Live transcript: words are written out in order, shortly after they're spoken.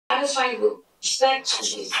satisfied with respect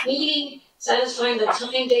to this meeting, satisfying the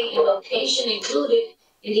time, date, and location included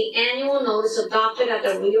in the annual notice adopted at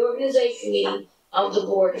the reorganization meeting of the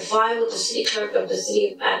board, filed with the city clerk of the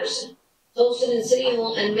city of Paterson, posted in City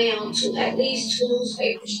Hall and mailed to at least 2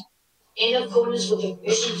 newspapers, in accordance with the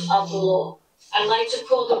provisions of the law. I'd like to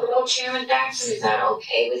call the roll. Chairman Paterson, is that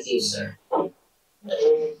okay with you, sir?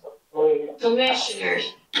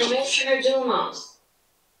 Commissioners. Commissioner Dumas.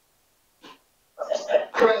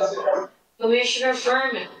 Present. Commissioner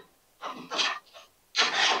Furman.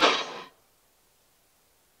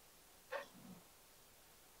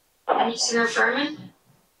 Commissioner Furman?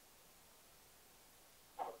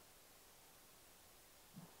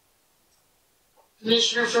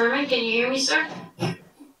 Commissioner Furman, can you hear me, sir?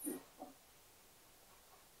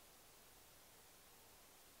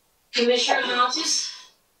 Commissioner Hodges?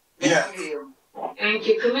 Yes. Thank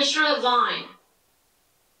you. Commissioner Levine?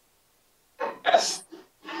 Yes.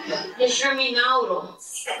 Commissioner Minauro?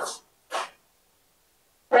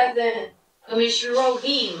 Present. Commissioner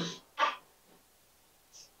Rohim?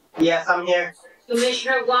 Yes, I'm here.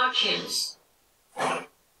 Commissioner Watkins?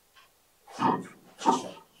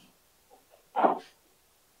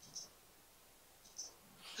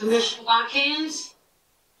 Commissioner Watkins?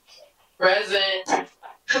 Present.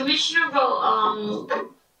 Commissioner I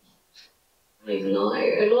don't even know,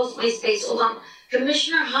 I lost my space, hold on.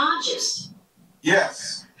 Commissioner Hodges?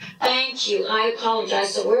 Yes. Thank you, I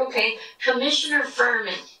apologize, so we're okay. Commissioner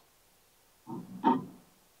Furman?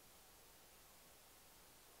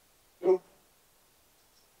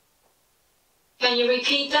 Can you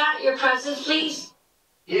repeat that, your presence, please?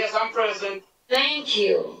 Yes, I'm present. Thank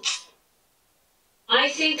you. I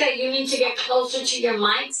think that you need to get closer to your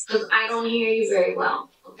mic because I don't hear you very well,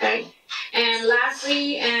 okay? And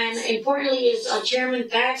lastly and importantly is Chairman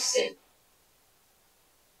Paxton.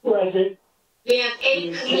 Present. We have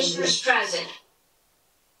 8 commissioners present.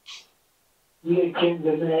 You can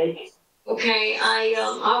make. Okay,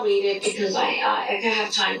 I'll read it because I can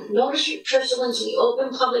have time. Notice pursuant to the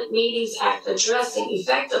Open Public Meetings Act addressing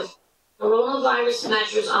effective coronavirus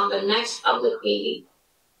measures on the next public meeting.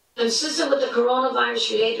 Consistent with the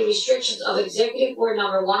coronavirus-related restrictions of Executive Order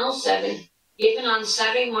Number 107, given on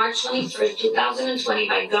Saturday, March 21st, 2020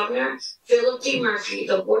 by Governor Philip D. Murphy,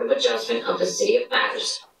 the Board of Adjustment of the City of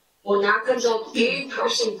Paterson will not conduct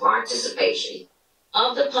in-person participation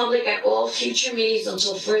of the public at all future meetings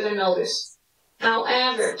until further notice.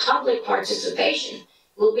 However, public participation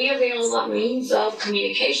will be available by means of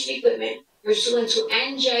communication equipment pursuant to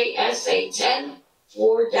NJSA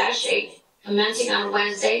 10-4-8, commencing on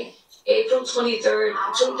Wednesday, April 23rd,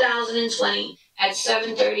 2020 at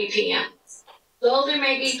 7:30 p.m. Though there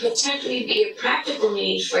may potentially be a practical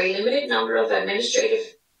need for a limited number of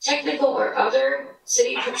administrative, technical, or other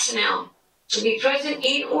city personnel to be present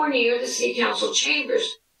in or near the City Council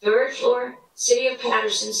chambers, 3rd floor, City of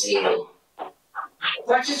Paterson, City Hall.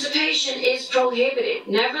 Participation is prohibited.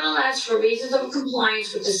 Nevertheless, for reasons of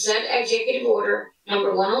compliance with the said Executive Order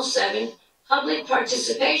Number 107, public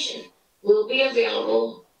participation will be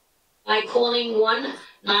available by calling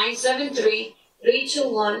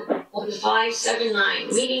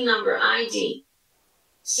 1-973-321-1579, meeting number ID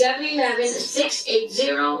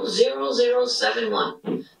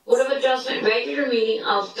 711-680-0071. Board of Adjustment regular meeting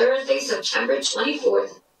of Thursday, September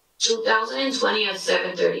 24th, 2020 at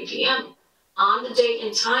 7:30 p.m. on the date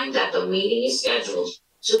and time that the meeting is scheduled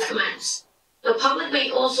to commence. The public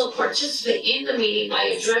may also participate in the meeting by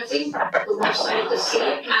addressing the website of the City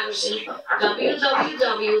of Paterson,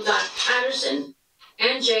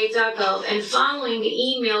 www.patersonnj.gov, and following the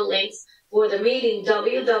email link for the meeting,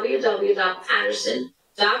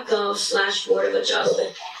 www.paterson.gov/Board of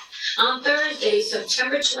Adjustment. On Thursday,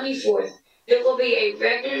 September 24th, there will be a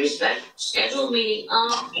regularly scheduled meeting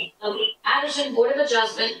of the Paterson Board of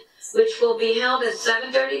Adjustment, which will be held at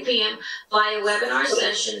 7:30 p.m. via webinar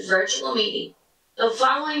session virtual meeting. The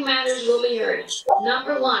following matters will be heard.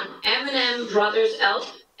 Number 1, M&M Brothers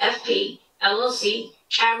FP LLC,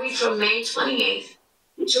 carried from May 28th,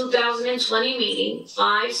 2020 meeting,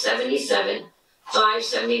 577,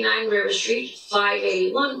 579 River Street,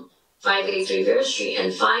 581, 583 River Street,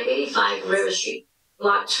 and 585 River Street,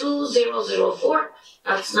 Lot 2004,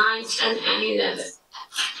 that's 9, 10, and 11.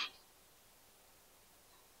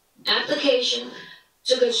 Application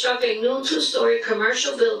to construct a new 2-story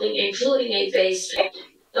commercial building, including a basement.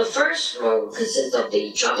 The first floor will consist of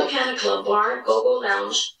the Tropicana Club Bar, Go-Go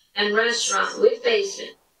Lounge, and Restaurant with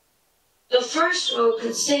basement. The first floor will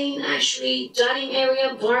contain dining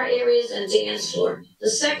area, bar areas, and dance floor. The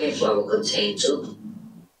second floor will contain 2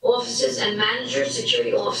 offices and manager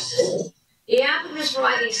security offices. The applicant is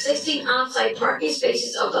providing 16 on-site parking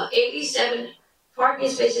spaces of the 87 parking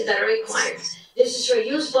spaces that are required. This is for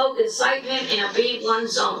use both in site plan in a B1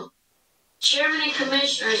 zone. Chairman and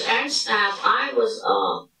commissioners and staff, I was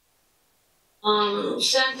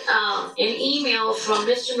sent an email from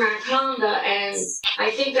Mr. Mariconda, and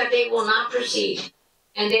I think that they will not proceed,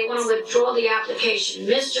 and they want to withdraw the application.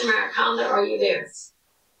 Mr. Mariconda, are you there?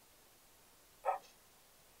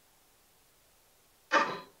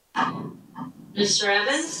 Mr.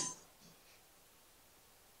 Evans?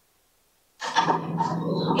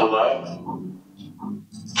 Hello?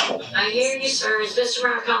 I hear you, sir. Is Mr.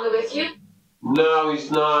 Mariconda with you? No, he's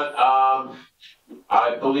not.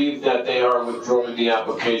 I believe that they are withdrawing the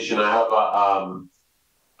application. I have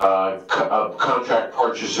a contract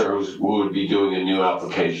purchaser who would be doing a new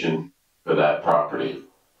application for that property.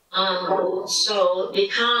 So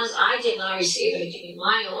because I did not receive anything in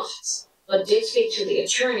my office, but did speak to the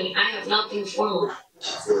attorney, I have nothing formal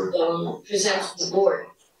to present to the board.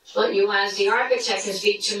 But you, as the architect, can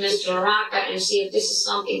speak to Mr. Araka and see if this is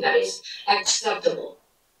something that is acceptable.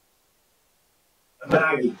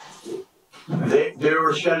 Maggie, they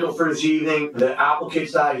were scheduled for this evening. The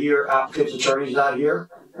applicant's not here. Applicant's attorney's not here.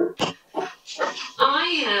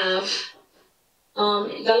 I have,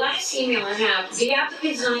 the last email I have, the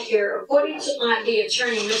applicant's not here. According to the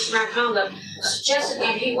attorney, Mr. Mariconda, suggested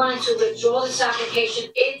that he wanted to withdraw this application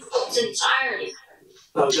in its entirety.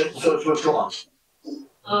 So it's withdrawn.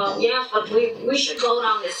 Yeah, but we should vote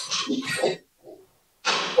on this.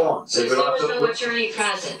 Go on. Since there was no attorney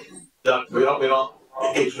present. We don't,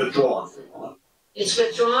 it's withdrawn. It's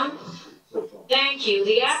withdrawn? Thank you.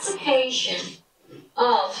 The application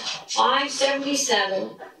of 577,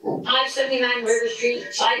 579 River Street,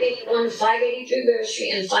 581, 583 River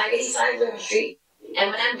Street, and 585 River Street,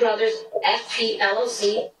 M&M Brothers, FP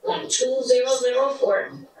LLC,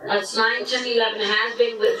 2004, that's 9/10/11, has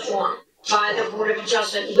been withdrawn by the Board of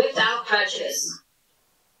Adjustment without prejudice.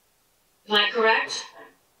 Am I correct?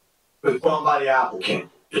 Withdrawn by the applicant.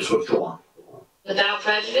 It's withdrawn. Without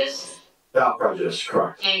prejudice? Without prejudice,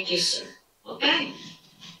 correct. Thank you, sir. Okay.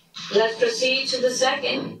 Let's proceed to the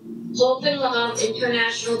second. Hope and Love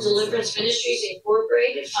International Deliverance Ministries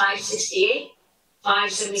Incorporated, 568,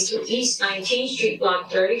 572 East 19th Street, Block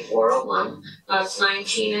 3401, lots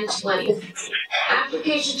 19 and 20.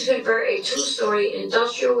 Application to convert a two-story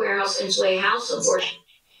industrial warehouse into a house of worship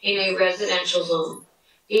in a residential zone.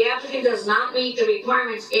 The applicant does not meet the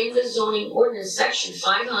requirements in the zoning ordinance section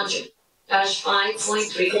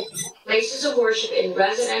 500-5.3, places of worship in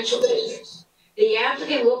residential districts. The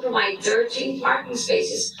applicant will provide 13 parking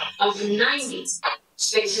spaces of 90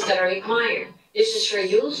 spaces that are required. This is for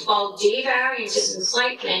use of D variances in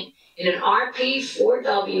site plan in an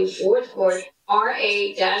RP4W 4th Court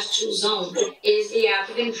RA-2 zone. Is the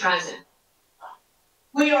applicant present?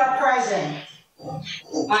 We are present.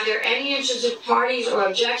 Are there any interested parties or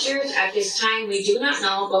objectors? At this time, we do not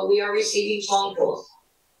know, but we are receiving phone calls.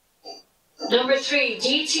 Number 3,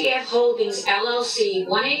 DTF Holdings LLC,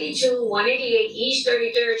 182, 188 East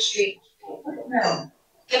 33rd Street. No.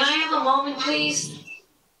 Can I have a moment, please?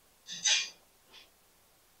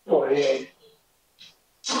 48.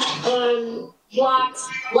 Block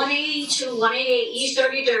 182, 188 East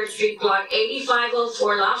 33rd Street, Block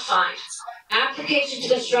 8504, Lot 5. Application to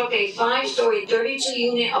construct a 5-story,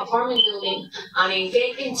 32-unit apartment building on a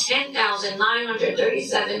vacant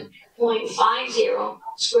 10,937.50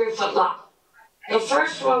 square foot lot. The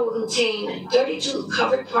first floor will contain 32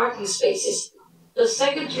 covered parking spaces. The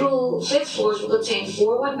second through fifth floors will contain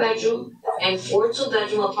 4 one-bedroom and 4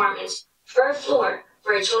 two-bedroom apartments per floor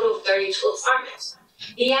for a total of 32 apartments.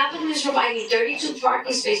 The applicant is providing 32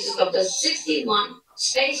 parking spaces of the 61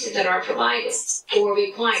 spaces that are provided or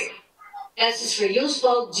required. S is for use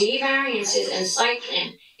both D variances and site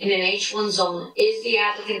plan in an H1 zone. Is the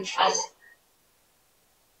applicant present?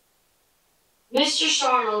 Mr.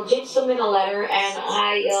 Charlo did submit a letter, and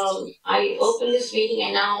I opened this meeting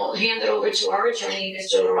and now hand it over to our attorney,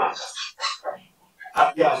 Mr. LaRocca.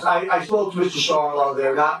 Yes, I spoke to Mr. Charlo.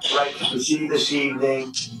 They're not right to proceed this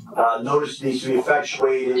evening. Notice needs to be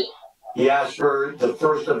effectuated. He asked for the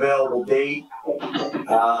first available date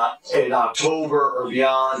in October or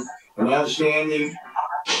beyond. And the understanding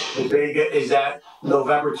is that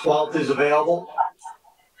November 12th is available.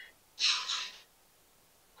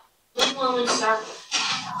 One moment, sir.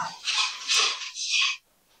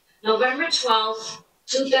 November 12th,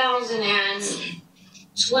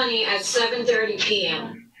 2020 at 7:30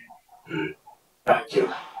 p.m. Thank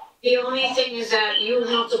you. The only thing is that you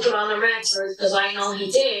have to put on the record, because I know he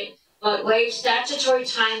did, but waive statutory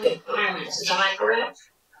time requirements. Is that correct?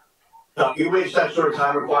 Now, he waits that sort of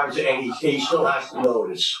time requirements, and he still has to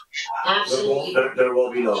notice. Absolutely. There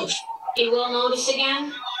will be notice. He will notice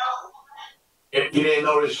again? If he didn't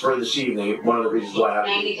notice for this evening, one of the reasons why I have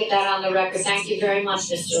Thank you, get that on the record. Thank you very much,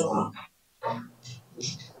 Mr. Rock.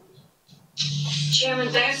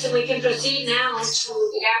 Chairman Paterson, we can proceed now to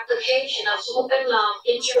the application of Hope and Love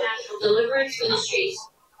International Deliverance Ministries,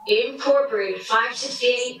 Incorporated,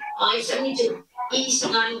 568, 572 East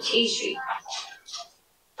 19th Street.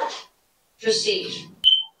 Proceed.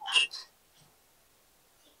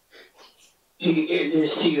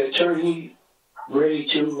 Is the attorney ready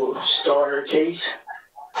to start her case?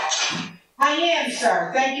 I am,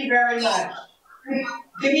 sir. Thank you very much.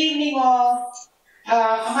 Good evening, all.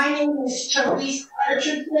 My name is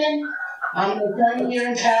Paterson. I'm an attorney here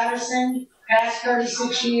in Paterson, past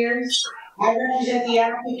 36 years. I represent the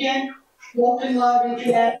applicant, Hope and Love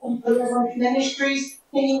International Deliverance Ministries.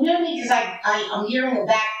 Can you hear me? Because I'm hearing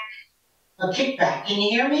a kickback. Can you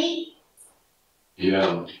hear me?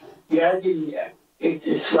 Yeah. Yeah,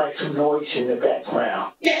 it's like some noise in the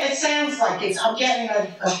background. Yeah, it sounds like it. I'm getting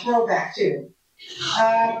a throwback too.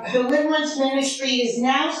 Deliverance Ministry is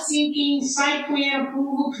now seeking site plan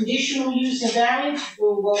approval, conditional use and variance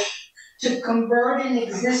approval to convert an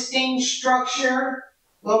existing structure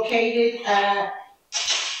located at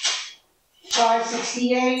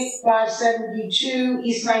 568, 572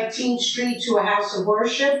 East 19th Street to a house of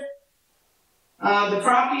worship. The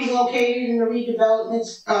property is located in the redevelopment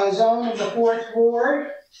zone of the 4th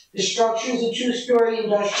Ward. The structure is a 2-story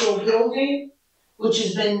industrial building, which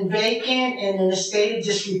has been vacant and in a state of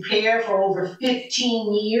disrepair for over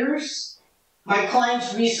 15 years. My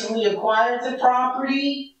clients recently acquired the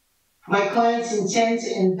property. My clients intend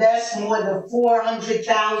to invest more than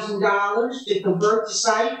 $400,000 to convert the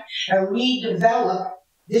site and redevelop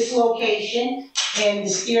this location and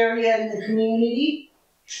this area in the community.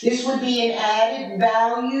 This would be an added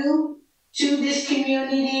value to this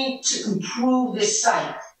community to improve this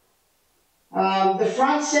site. The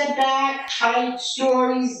front setback, height,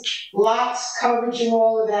 stories, lots, coverage, and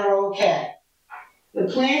all of that are okay. The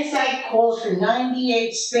planned site calls for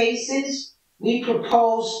 98 spaces. We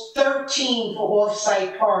propose 13 for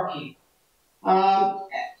off-site parking. Now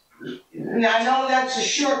I know that's a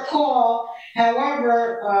short call.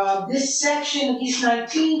 However, this section of East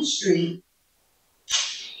 19th Street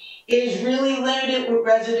is really limited with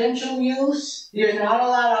residential use. There's not a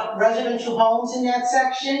lot of residential homes in that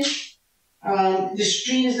section. The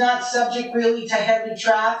street is not subject really to heavy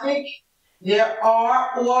traffic. There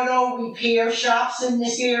are auto repair shops in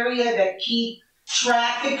this area that keep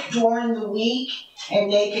traffic during the week and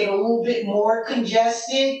make it a little bit more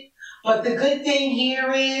congested. But the good thing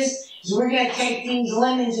here is we're gonna take these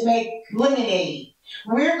lemons and make lemonade.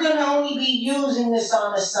 We're gonna only be using this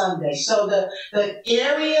on a Sunday. So the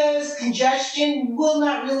area's congestion will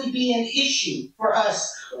not really be an issue for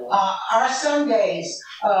us. Our Sundays,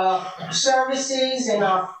 services and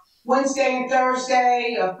our Wednesday and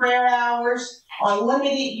Thursday, prayer hours are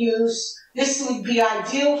limited use. This would be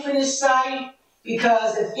ideal for this site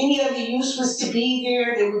because if any other use was to be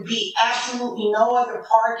there, there would be absolutely no other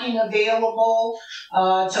parking available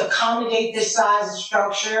to accommodate this size of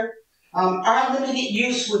structure. Our limited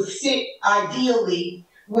use would fit ideally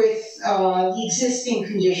with the existing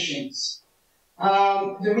conditions.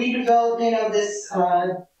 The redevelopment of this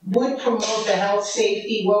would promote the health,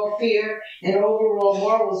 safety, welfare, and overall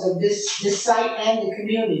morals of this site and the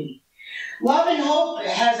community. Love and Hope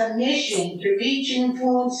has a mission to reach and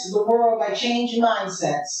influence the world by changing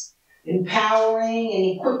mindsets, empowering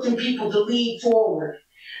and equipping people to lead forward.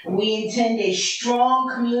 We intend a strong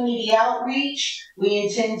community outreach. We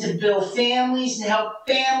intend to build families and help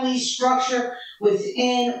families structure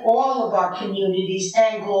within all of our communities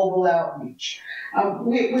and global outreach.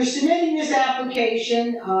 We're submitting this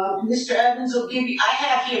application. Mr. Evans will give you, I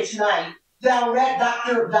have here tonight,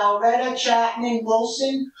 Dr. Valretta Chapman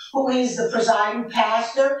Wilson, who is the presiding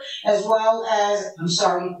pastor, as well as,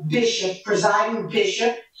 presiding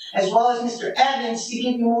bishop, as well as Mr. Evans to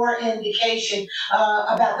give you more indication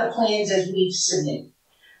about the plans as we've submitted.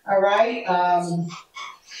 All right.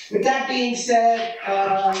 With that being said,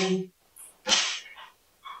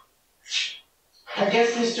 I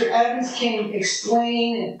guess Mr. Evans can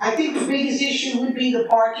explain. I think the biggest issue would be the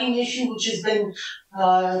parking issue, which has been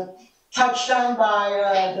touched on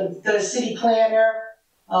by the city planner.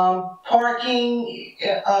 Parking,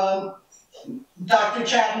 Dr.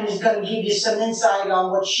 Chapman is going to give you some insight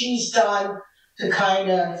on what she's done to kind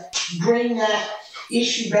of bring that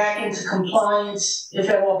issue back into compliance, if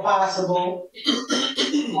at all possible.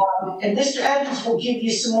 And Mr. Evans will give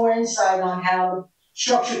you some more insight on how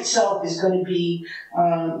structure itself is going to be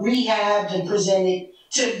rehabbed and presented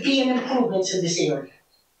to be an improvement to this area.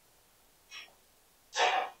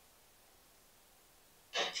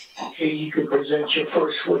 Okay, you can present your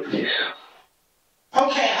first witness.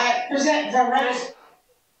 Okay, I present the rest.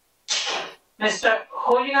 Mr.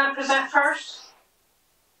 Who are you gonna present first?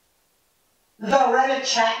 Loretta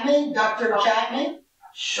Chapman, Dr. Chapman.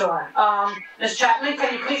 Sure. Ms. Chapman,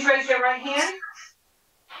 can you please raise your right hand?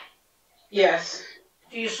 Yes.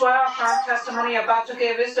 Do you swear or affirm testimony you're about to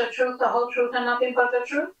give is the truth, the whole truth, and nothing but the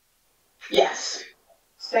truth? Yes.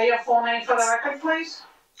 Say your full name for the record, please.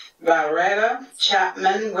 Loretta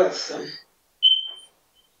Chapman Wilson.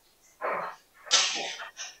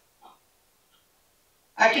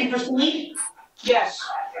 I can proceed? Yes.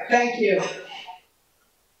 Thank you.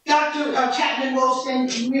 Dr. Chapman Wilson,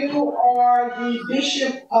 you are the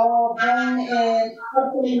Bishop of Home and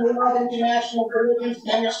Opening World International Deliverance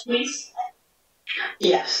Ministries,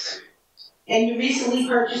 Yes. and you recently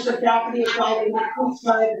purchased a property at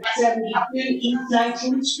 572 East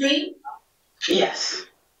 19th Street, Yes.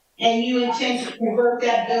 and you intend to convert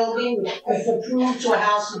that building, if approved, to a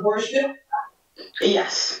house of worship.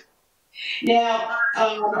 Yes. Now,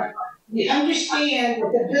 we understand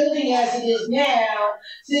that the building as it is now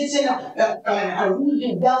sits in a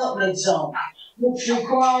redevelopment zone, which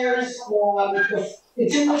requires,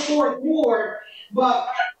 it's in the fourth ward, but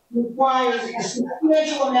requires a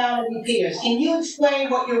substantial amount of repairs. Can you explain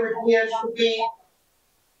what your repairs would be?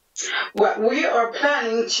 Well, we are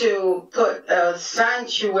planning to put a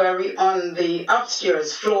sanctuary on the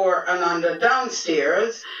upstairs floor, and on the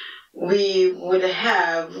downstairs we would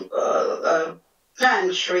have a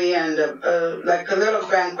pantry and like a little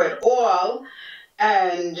banquet hall.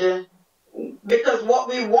 And because what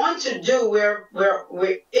we want to do, we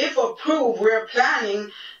if approved, we're planning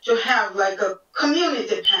to have like a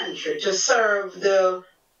community pantry to serve the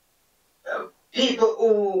people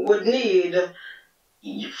who would need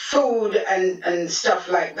food and stuff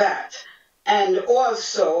like that. And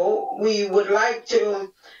also we would like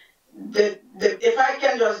to, if I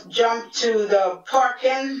can just jump to the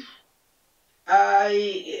parking, our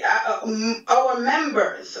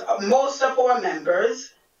members, most of our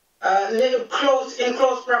members live in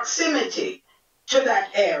close proximity to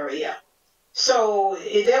that area. So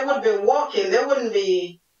they would be walking, they wouldn't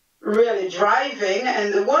be really driving,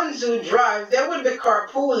 and the ones who drive, they would be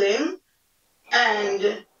carpooling.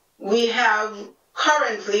 And we have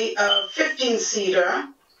currently a 15-seater,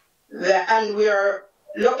 and we are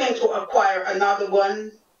looking to acquire another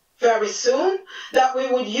one very soon that we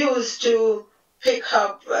would use to pick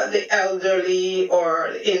up the elderly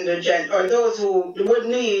or indigent or those who would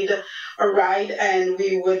need a ride, and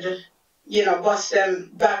we would, bus them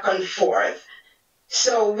back and forth.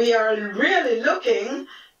 So we are really looking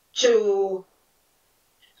to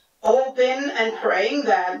open and praying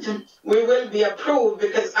that we will be approved,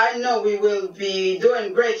 because I know we will be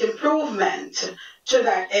doing great improvement to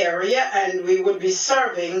that area, and we would be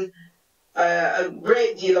serving a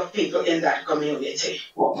great deal of people in that community.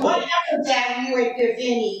 What efforts have you, if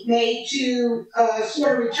any, made to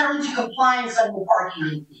sort of return to compliance on the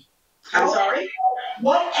parking? I'm sorry?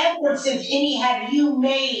 What efforts, if any, have you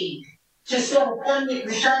made to sort of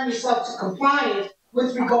return yourself to compliance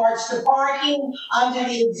with regards to parking under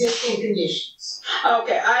the existing conditions?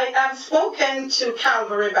 Okay, I have spoken to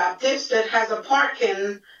Calvary Baptist that has a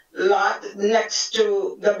parking lot next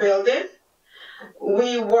to the building.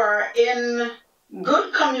 We were in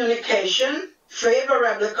good communication,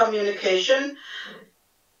 favorable communication,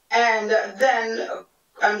 and then,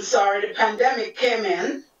 I'm sorry, the pandemic came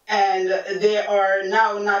in, and they are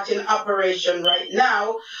now not in operation right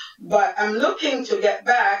now, but I'm looking to get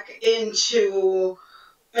back into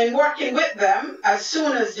and working with them as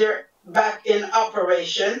soon as they're back in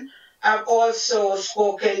operation. I've also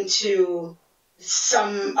spoken to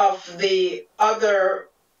some of the other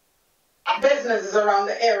businesses around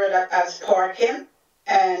the area that has parking,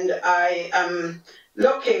 and I am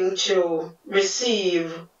looking to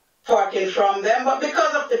receive parking from them. But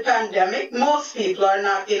because of the pandemic, most people are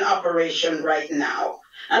not in operation right now.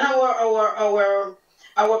 And our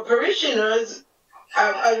parishioners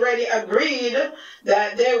have already agreed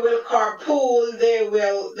that they will carpool,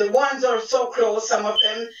 the ones are so close, some of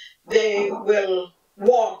them, they will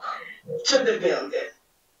walk to the building.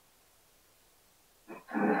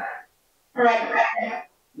 All right.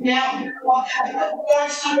 Now, with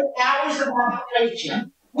regards to your hours of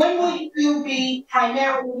operation, when will you be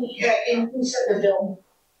primarily in use of the building?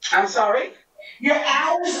 I'm sorry? Your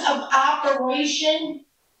hours of operation?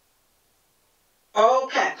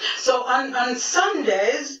 Okay, so on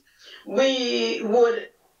Sundays, we would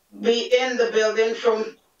be in the building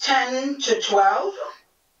from 10 to 12.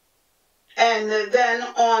 And then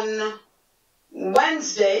on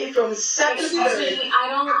Wednesday from 7:30. Excuse me,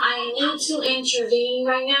 I need to intervene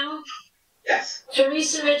right now. Yes.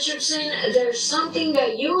 Teresa Richardson, there's something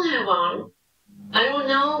that you have on. I don't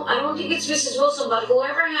know. I don't think it's Mrs. Wilson, but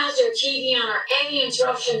whoever has their TV on or any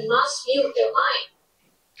interruption must mute their mic.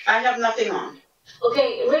 I have nothing on.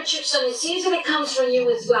 Okay, Richardson, it seems that it comes from you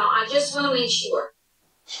as well. I just want to make sure.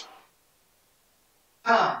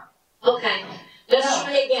 Okay, let's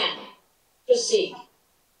try again. Proceed.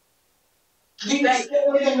 Do you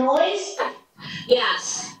still hear the noise?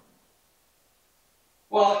 Yes.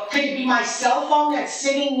 Well, could it be my cell phone that's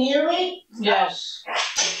sitting near it? Yes.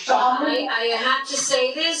 So I have to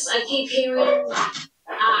say this. I keep hearing.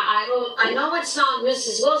 I know it's not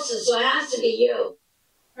Mrs. Wilson, so it has to be you.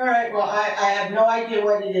 All right, well, I have no idea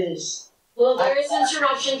what it is. Well, there is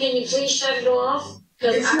interruption. Can you please shut it off?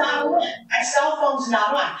 It's not on. My cell phone's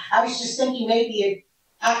not on. I was just thinking maybe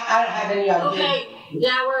I don't have any idea. Okay,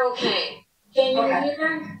 now we're okay. Can you hear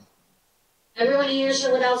her? Everyone hears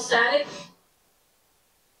her without static?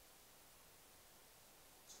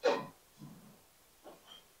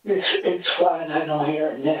 It's fine, I don't hear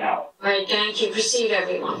it now. All right, thank you. Proceed,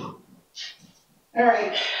 everyone. All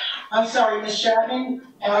right. I'm sorry, Ms. Chapman.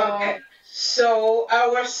 Okay. So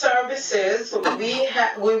our services, we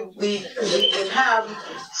would have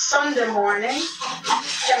Sunday morning,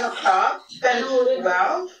 10 o'clock, 10 to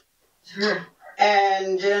 12.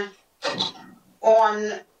 And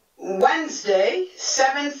on Wednesday,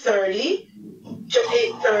 7:30 to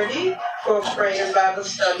 8:30 for prayer and Bible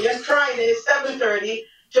study. And Friday, 7:30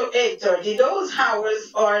 to 8:30. Those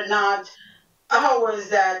hours are not hours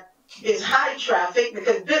that is high traffic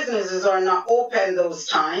because businesses are not open those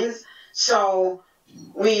times. So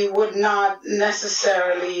we would not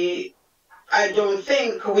necessarily, I don't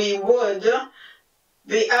think we would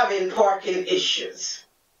be having parking issues.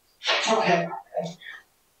 Okay.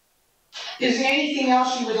 Is there anything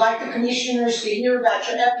else you would like the commissioners to hear about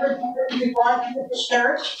your effort in regard to the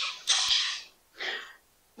church?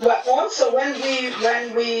 Well, also when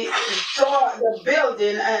we saw the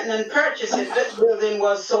building and purchased it, this building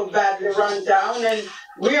was so badly run down, and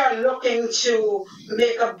we are looking to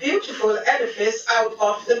make a beautiful edifice out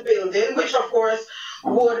of the building, which of course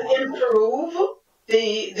would improve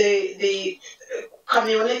the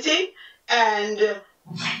community, and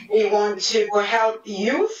we want to help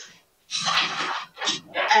youth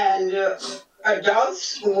and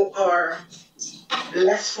adults who are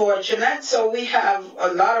less fortunate. So we have a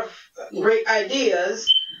lot of great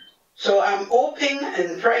ideas. So I'm hoping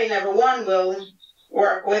and praying everyone will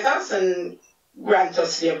work with us and grant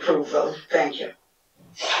us the approval. Thank you.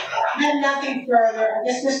 I have nothing further. I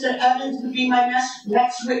guess Mr. Evans would be my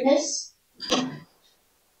next witness.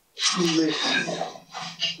 Miss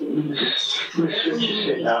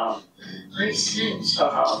Richardson,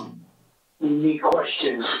 we need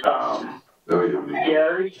questions.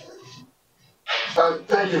 Gary?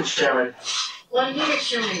 Thank you, Chairman. Well, you're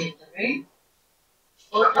showing it, right?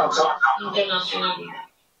 I'm sorry.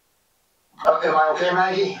 Am I okay,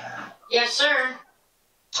 Maggie? Yes, sir.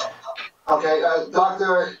 Okay,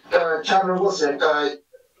 Dr. Chapman Wilson,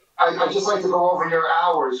 I'd just like to go over your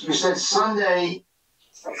hours. You said Sunday,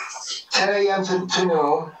 10 a.m. to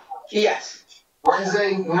noon. Yes.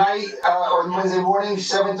 Wednesday night, or Wednesday morning,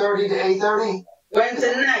 7:30 to 8:30?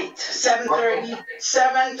 Wednesday night, 7:30,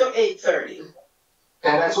 7 to 8:30.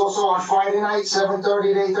 And that's also on Friday night,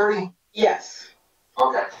 7:30 to 8:30? Yes.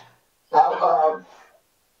 Okay. Now,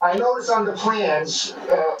 I noticed on the plans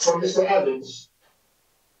from Mr. Evans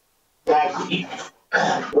that we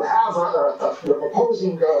have we're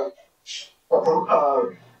proposing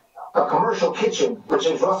a commercial kitchen, which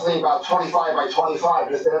is roughly about 25 by 25.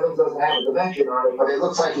 Mr. Evans doesn't have a dimension on it, but it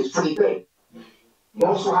looks like it's pretty big. You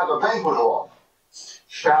also have a banquet hall.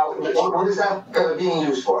 Now, what is that being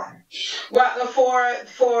used for? Well, for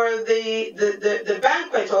the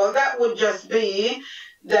banquet hall, that would just be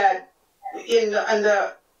that in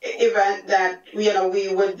the event that we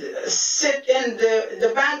would sit in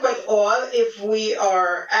the banquet hall if we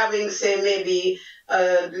are having, say, maybe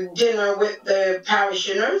dinner with the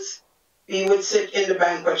parishioners. We would sit in the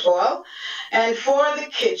banquet hall. And for the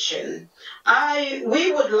kitchen,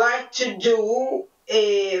 we would like to do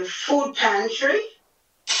a food pantry.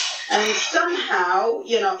 And somehow,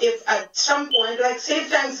 if at some point, like say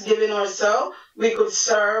Thanksgiving or so, we could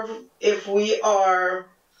serve, if we are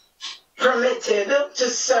permitted to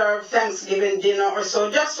serve Thanksgiving dinner or so,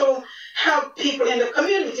 just to help people in the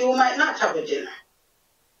community who might not have a dinner.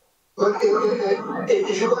 But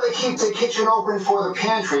if you're going to keep the kitchen open for the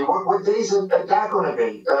pantry, what days are that going to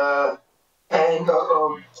be? And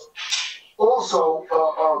also,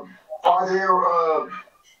 are there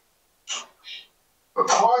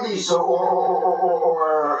parties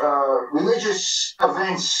or religious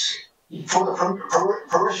events for the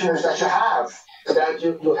parishioners that you have? That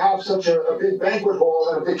you have such a big banquet hall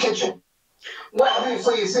and a big kitchen? Well,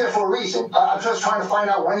 obviously, it's there for a reason. I'm just trying to find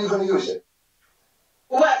out when you're going to use it.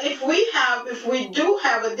 Well, if we do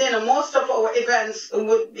have a dinner, most of our events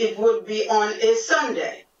would be on a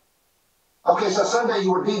Sunday. Okay, so Sunday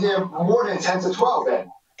you would be there more than 10 to 12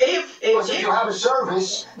 then. If you have a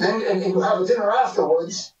service, then and you have a dinner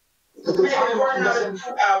afterwards, the time for another 2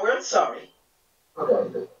 hours. Sorry. Okay.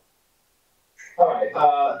 Good. All right.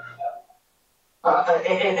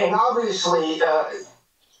 And obviously,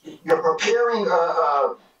 you're preparing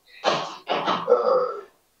a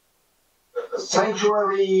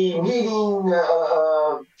sanctuary meeting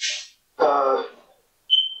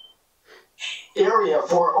area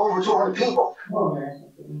for over 200 people.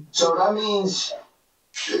 So that means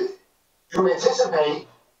you anticipate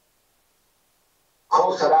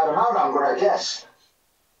close to that amount, I'm going to guess.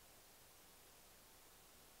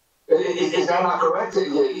 Is that not correct?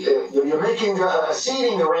 You're making a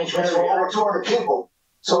seating arrangements for over 200 people.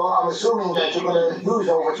 So I'm assuming that you're going to use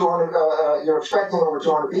over 200, you're expecting over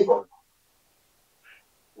 200 people.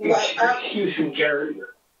 Excuse me, Jerry.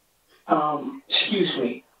 Excuse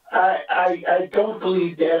me. I don't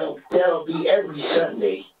believe that'll be every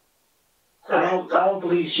Sunday. I don't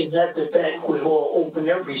believe that the banquet hall open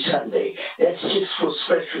every Sunday. That's just for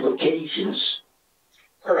special occasions.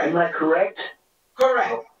 Correct. Am I correct?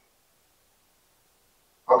 Correct.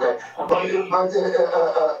 Okay, but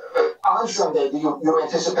on Sunday, do you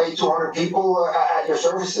anticipate 200 people at your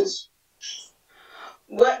services?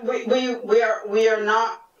 What we are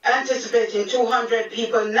not anticipating 200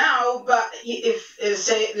 people now, but if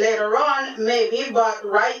say later on maybe, but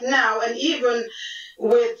right now, and even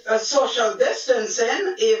with social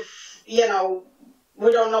distancing, if we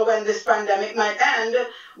don't know when this pandemic might end,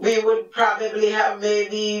 we would probably have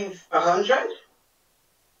maybe 100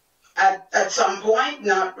 at some point,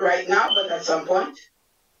 not right now, but at some point.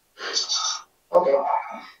 Okay.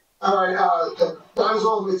 All right. That is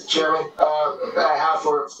all, Mr. Chairman, that I have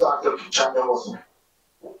for Dr. Chapman-Wilson.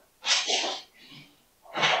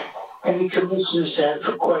 Any commissioners have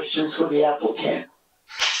for questions for the applicant?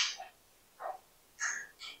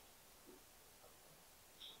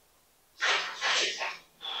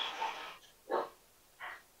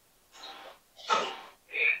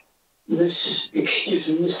 Excuse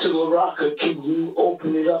me, Mr. LaRocca, can you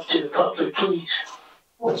open it up to the public, please?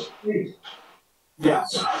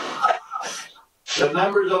 Yes. The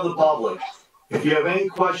members of the public, if you have any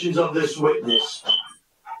questions of this witness,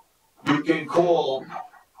 you can call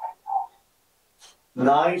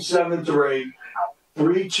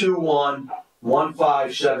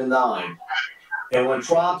 973-321-1579. And when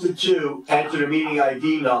prompted to, enter the meeting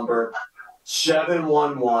ID number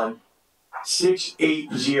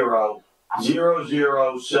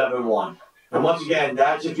 711-680-0071. And once again,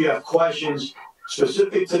 that's if you have questions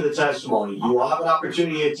specific to the testimony. You will have an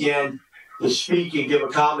opportunity at the end to speak and give a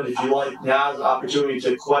comment if you like. Now's the opportunity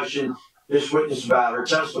to question this witness about her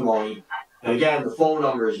testimony. And again, the phone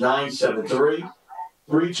number is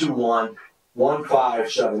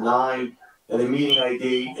 973-321-1579. And the meeting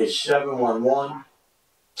ID is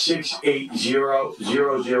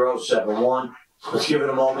 711-680-0071. Let's give it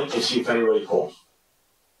a moment and see if anybody calls.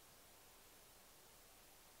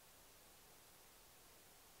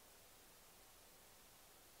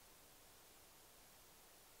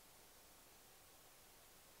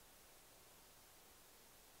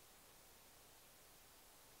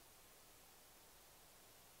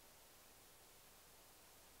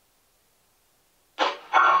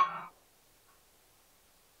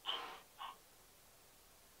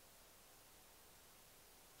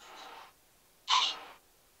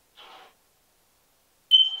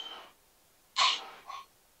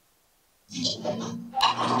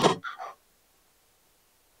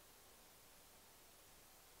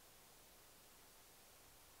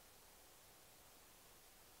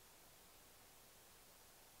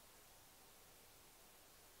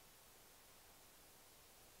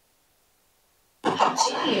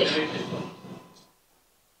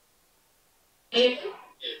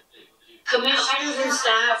 Commissioners and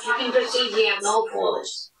staff, you can proceed. We have no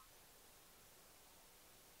callers.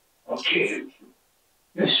 Okay.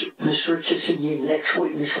 Ms. Richardson, your next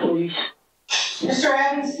witness, please. Mr.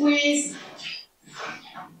 Evans, please.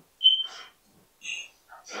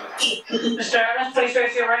 Mr. Evans, please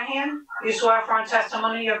raise your right hand. You swear affirm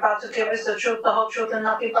testimony you're about to give is the truth, the whole truth, and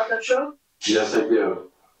nothing but the truth? Yes, I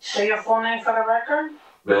do. Say your full name for the record.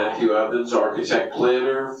 Matthew Evans, architect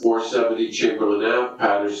planner, 470 Chamberlain Ave,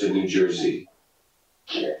 Paterson, New Jersey.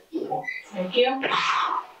 Thank you.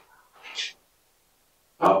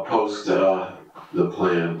 I'll post the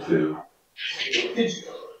plan too.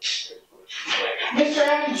 Mr.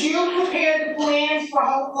 Evans, you prepared the plans for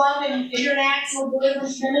Hope Club and International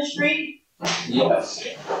Deliverance Ministry? Yes.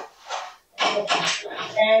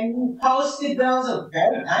 And you posted those, oh,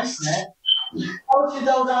 very nice, man. You posted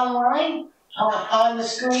those online, on the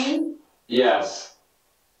screen? Yes.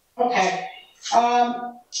 Okay.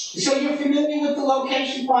 So you're familiar with the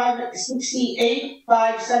location 568,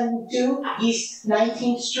 572 East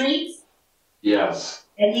 19th Street? Yes.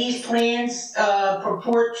 And these plans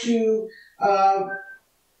purport to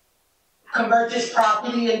convert this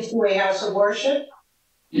property into a house of worship?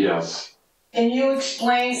 Yes. Can you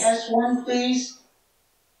explain S1, please?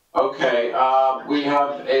 Okay, we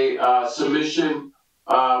have a submission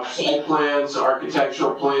of site plans,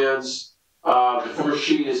 architectural plans. The first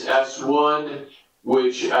sheet is S1,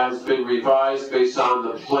 which has been revised based on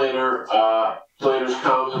the planner's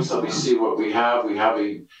comments. Let me see what we have. We have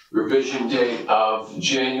a revision date of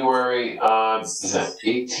January, is that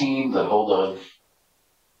 18? Hold on.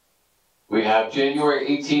 We have January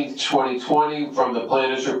 18th, 2020 from the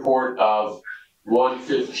planner's report of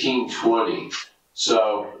 1/15/20.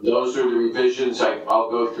 So those are the revisions. I'll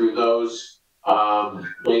go through those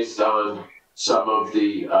based on some of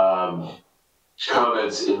the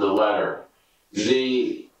comments in the letter.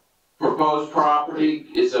 The proposed property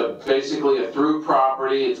is basically a through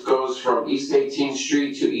property. It goes from East 18th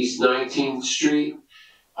Street to East 19th Street.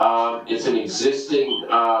 It's an existing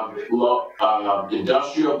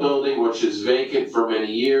industrial building which is vacant for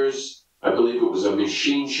many years. I believe it was a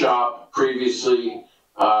machine shop previously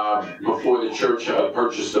before the church had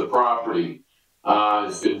purchased the property.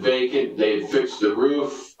 It's been vacant. They had fixed the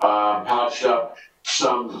roof, patched up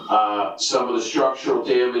some of the structural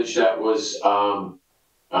damage that was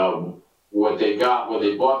what they got when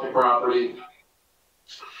they bought the property.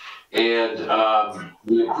 And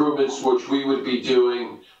the improvements which we would be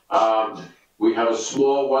doing, we have a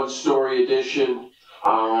small one-story addition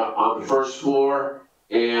on the first floor,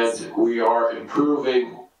 and we are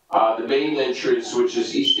improving the main entrance, which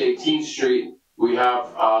is East 18th Street. We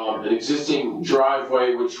have an existing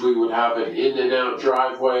driveway, which we would have an in and out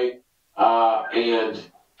driveway, and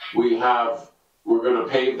we're going to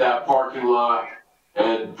pave that parking lot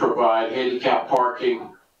and provide handicap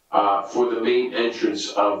parking for the main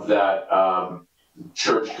entrance of that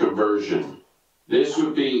church conversion. This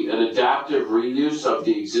would be an adaptive reuse of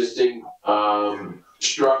the existing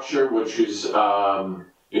structure, which is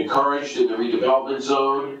encouraged in the redevelopment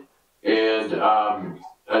zone. And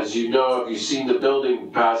as you know, if you've seen the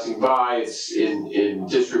building passing by, it's in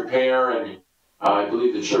disrepair, and I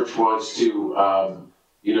believe the church wants to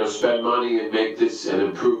spend money and make this and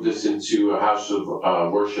improve this into a house of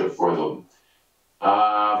worship for them.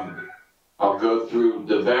 I'll go through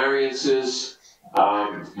the variances.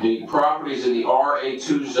 The properties in the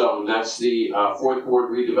RA2 zone, that's the 4th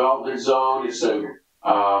Ward redevelopment zone.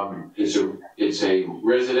 It's a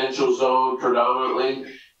residential zone predominantly,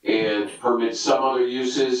 and permits some other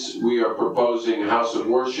uses. We are proposing a house of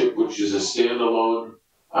worship, which is a standalone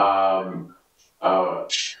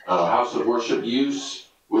house of worship use,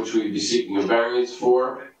 which we'd be seeking a variance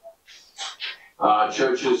for.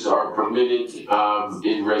 Churches are permitted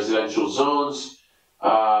in residential zones,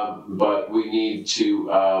 but we need to,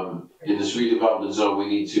 in this redevelopment zone, we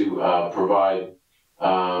need to provide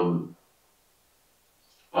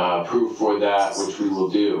proof for that, which we will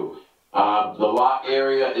do. The lot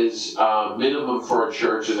area is minimum for a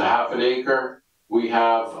church is a ½ acre. We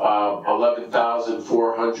have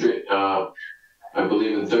 11,400, I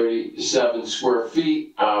believe, in 37 square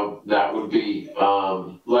feet. That would be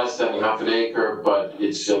less than ½ acre, but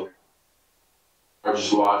it's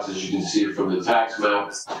largest lots, as you can see from the tax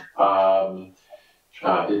map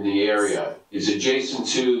in the area. It's adjacent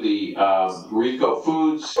to the Rico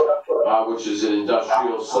Foods, which is an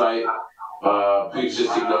industrial site,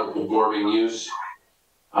 pre-existing non-conforming use.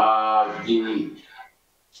 The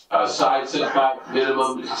side setback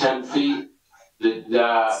minimum is 10 feet.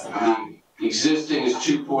 The existing is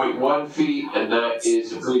 2.1 feet, and that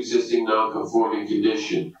is a pre-existing non-conforming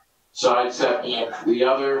condition. Side setback, the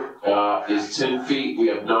other is 10 feet. We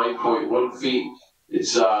have 9.1 feet.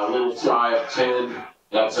 It's a little shy of 10.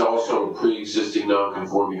 That's also a pre-existing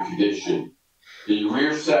non-conforming condition. The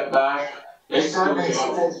rear setback, Mr.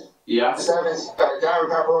 Evans, yeah. Mr. Evans, Gary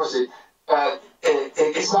Paparosi,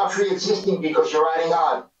 it's not pre-existing because you're adding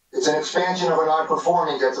on. It's an expansion of a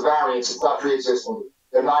non-conforming that's a variance. It's not pre-existing.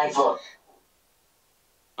 They're 9 foot.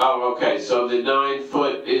 Oh, okay, so the 9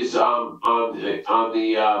 foot is, on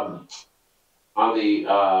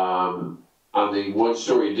the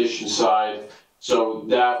one-story addition side. So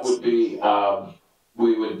that would be,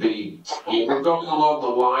 we're going along the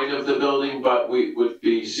line of the building, but we would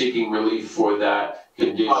be seeking relief for that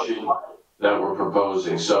condition that we're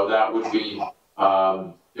proposing. So that would be,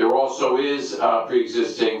 there also is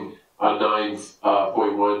pre-existing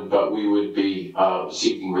 9.1, but we would be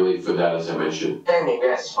seeking relief for that, as I mentioned.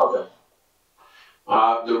 Yes, okay.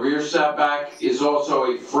 The rear setback is also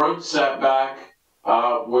a front setback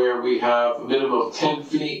where we have a minimum of 10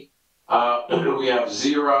 feet. We have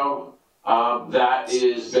 0. That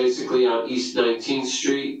is basically on East 19th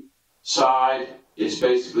Street side. It's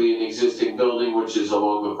basically an existing building which is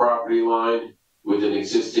along the property line with an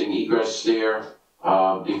existing egress stair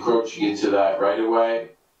encroaching into that right away.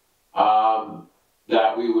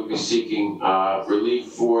 That we would be seeking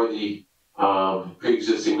relief for the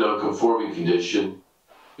pre-existing non-conforming condition.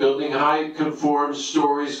 Building height conforms,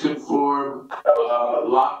 stories conform,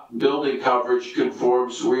 lot building coverage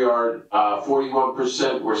conforms. We are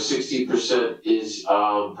 41%, where 60% is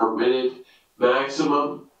permitted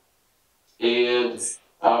maximum. And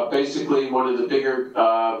basically one of the bigger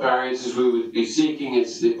variances we would be seeking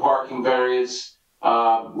is the parking variance.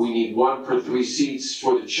 We need 1 per 3 seats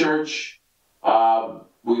for the church.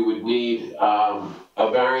 We would need a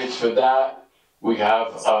variance for that. We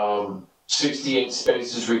have 68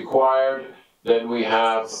 spaces required. Then we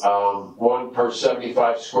have 1 per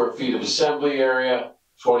 75 square feet of assembly area,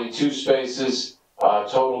 22 spaces,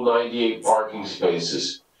 total 98 parking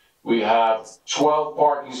spaces. We have 12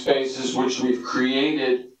 parking spaces which we've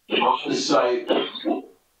created on the site,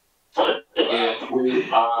 and we,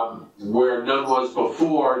 where none was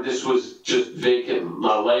before, this was just vacant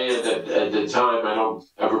land at the time. I don't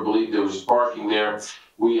ever believe there was parking there.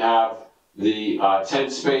 We have the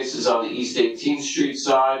 10 spaces on the East 18th Street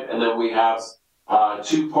side, and then we have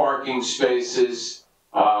 2 parking spaces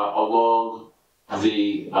along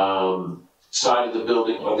the side of the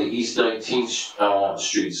building on the East 19th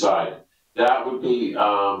Street side. That would be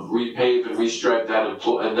repave and restripe that,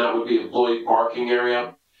 and that would be employee parking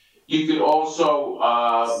area. You could also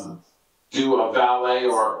do a valet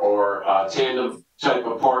or tandem type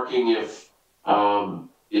of parking if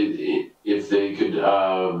they could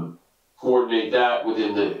coordinate that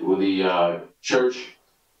within the church.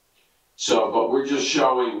 So, but we're just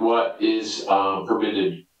showing what is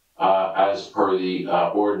permitted as per the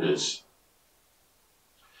ordinance.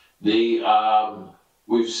 We've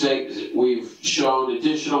shown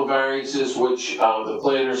additional variances which the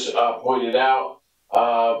planners pointed out.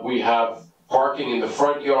 We have parking in the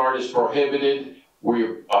front yard is prohibited.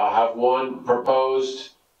 We have 1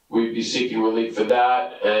 proposed. We'd be seeking relief for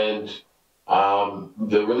that, and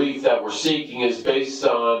the relief that we're seeking is based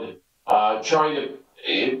on trying to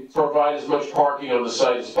provide as much parking on the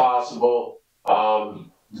site as possible,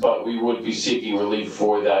 but we would be seeking relief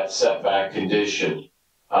for that setback condition.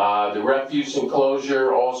 The refuse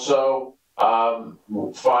enclosure also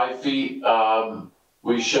 5 feet.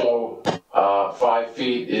 We show 5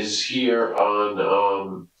 feet is here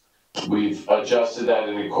on. We've adjusted that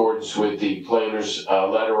in accordance with the planner's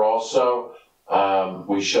letter also.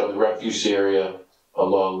 We show the refuse area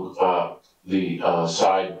along the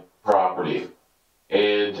side property.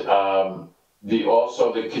 And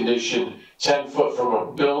also the condition 10 foot from a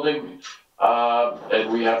building, and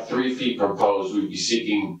we have 3 feet proposed. We'd be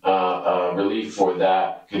seeking relief for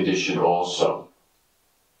that condition also.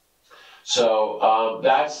 So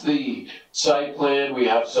that's the site plan. We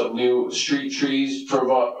have some new street trees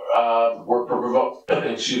we're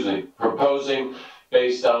proposing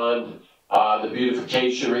based on the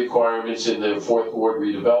beautification requirements in the 4th Ward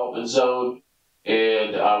redevelopment zone.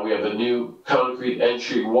 And we have a new concrete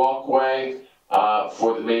entry walkway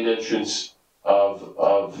for the main entrance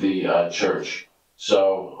of the church.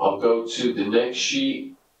 So I'll go to the next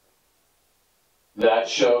sheet. That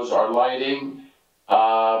shows our lighting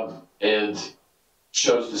and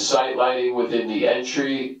shows the site lighting within the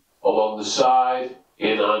entry along the side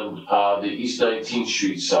and on the East 19th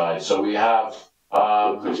Street side. So we have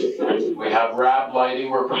RAB lighting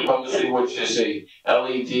we're proposing, which is a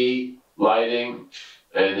LED lighting,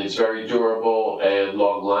 and it's very durable and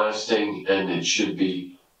long lasting, and it should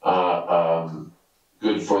be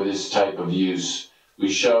good for this type of use. We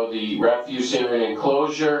show the refuse area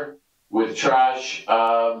enclosure with trash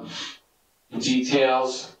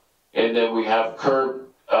details, and then we have curb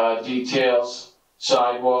details,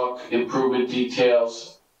 sidewalk improvement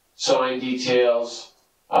details, sign details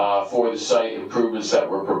for the site improvements that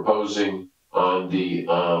we're proposing on the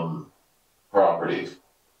property.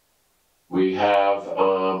 We have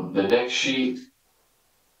the next sheet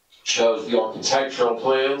shows the architectural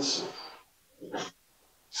plans.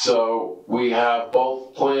 So we have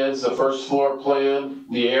both plans. The first floor plan,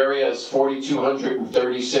 the area is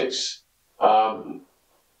 4,236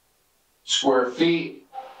 square feet.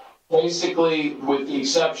 Basically, with the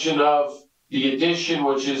exception of the addition,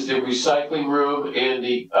 which is the recycling room and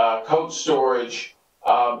the coat storage,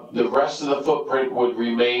 the rest of the footprint would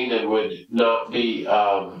remain and would not be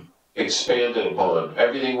expanded upon.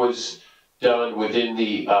 Everything was done within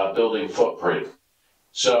the building footprint.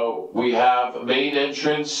 So we have a main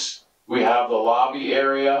entrance, we have the lobby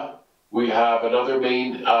area, we have another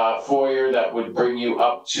main foyer that would bring you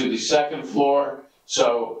up to the second floor.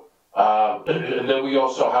 So, and then we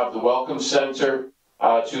also have the welcome center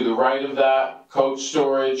to the right of that, coat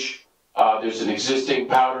storage. There's an existing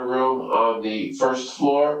powder room on the first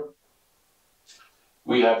floor.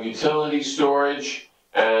 We have utility storage,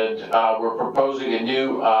 and we're proposing a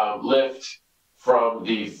new lift from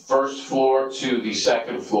the first floor to the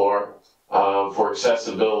second floor for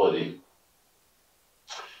accessibility.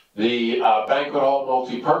 The banquet hall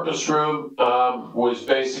multi-purpose room was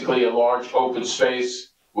basically a large open space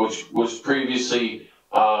which was previously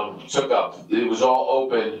took up. It was all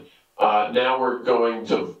open. Now we're going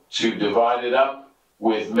to divide it up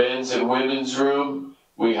with men's and women's room.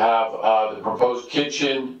 We have the proposed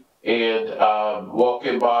kitchen and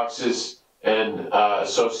walk-in boxes and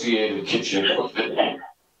associated kitchen equipment.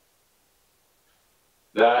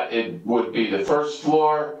 That it would be the first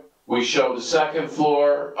floor. We show the second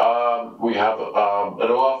floor. We have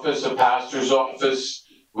an office, a pastor's office.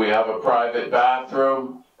 We have a private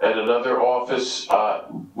bathroom and another office,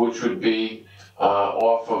 which would be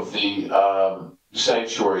off of the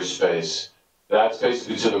sanctuary space. That's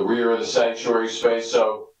basically to the rear of the sanctuary space.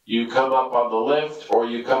 So you come up on the lift or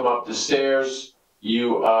you come up the stairs.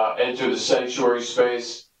 You enter the sanctuary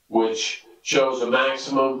space, which shows a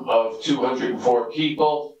maximum of 204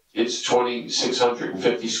 people. It's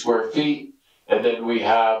 2,650 square feet. And then we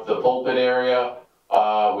have the pulpit area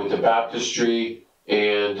with the baptistry,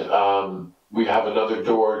 and we have another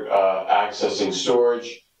door accessing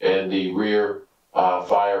storage and the rear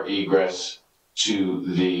fire egress to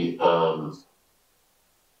the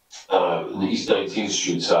East 19th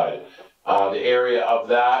Street side. The area of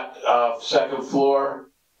that second floor,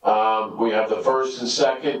 we have the first and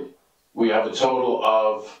second. We have a total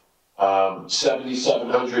of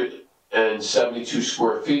 7,772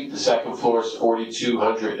 square feet. The second floor is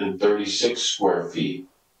 4,236 square feet.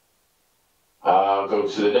 Go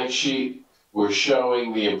to the next sheet. We're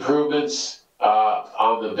showing the improvements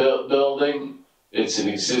on the building. It's an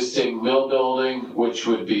existing mill building, which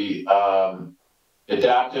would be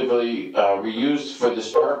adaptively reused for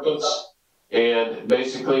this purpose. And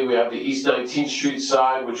basically, we have the East 19th Street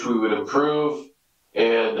side, which we would improve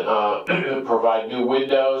and provide new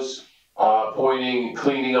windows,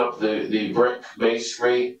 cleaning up the brick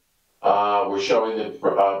masonry. We're showing the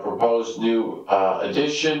proposed new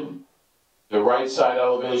addition. The right side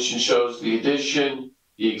elevation shows the addition.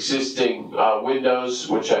 The existing windows,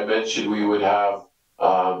 which I mentioned we would have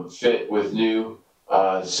fit with new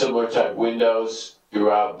similar type windows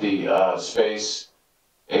throughout the space.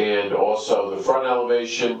 And also the front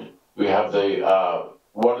elevation, we have the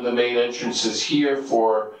one of the main entrances here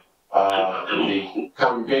for the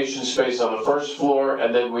congregation space on the first floor,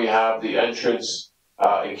 and then we have the entrance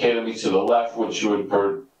and canopy to the left, which would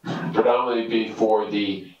predominantly be for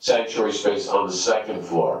the sanctuary space on the second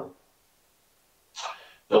floor.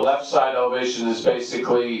 The left side elevation is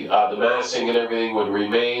basically the massing and everything would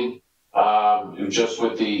remain, just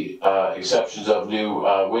with the exceptions of new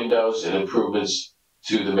windows and improvements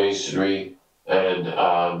to the masonry and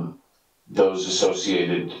those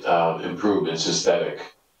associated improvements,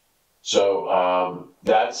 aesthetic. So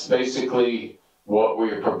that's basically what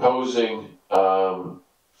we're proposing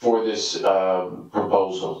for this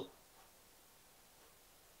proposal.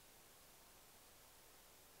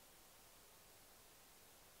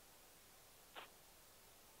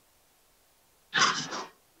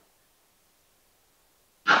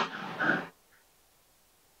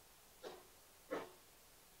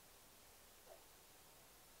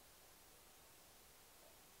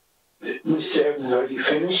 Mr. Evans, are you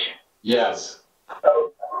finished? Yes.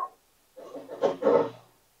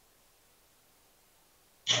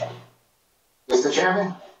 Mr.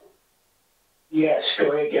 Chairman? Yes,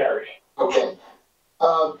 go ahead, Gary. Okay.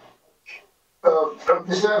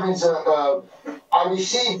 Mr. Evans, I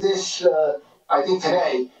received this, I think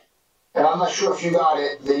today, and I'm not sure if you got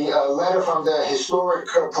it, the letter from the Historic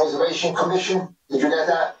Preservation Commission. Did you get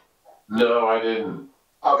that? No, I didn't.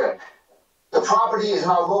 Okay. The property is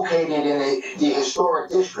now located in the historic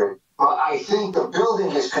district, but I think the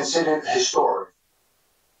building is considered historic.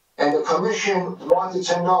 And the commission wanted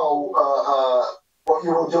to know what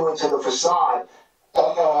you were doing to the facade.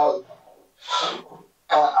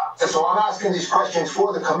 So I'm asking these questions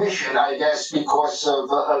for the commission, I guess, because of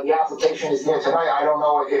the application is here tonight. I don't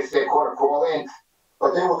know if they're going to call in,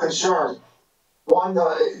 but they were concerned. One,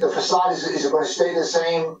 the facade, is it going to stay the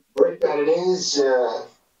same brick that it is?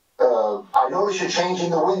 I notice you're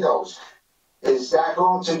changing the windows. Is that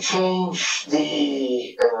going to change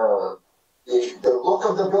the look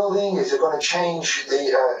of the building? Is it going to change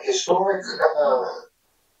the historic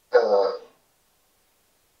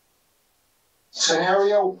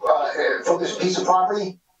scenario for this piece of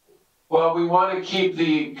property? Well, we want to keep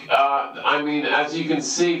the, I mean, as you can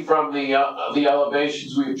see from the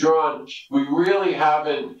elevations we've drawn, we really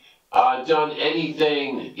haven't done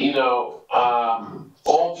anything, you know,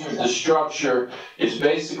 altered the structure. It's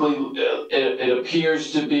basically, it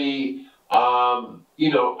appears to be, you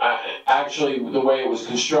know, actually the way it was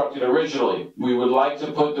constructed originally. We would like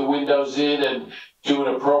to put the windows in and do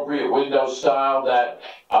an appropriate window style that,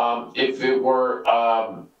 if it were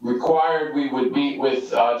required, we would meet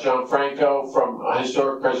with John Franco from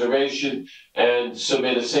Historic Preservation and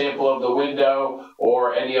submit a sample of the window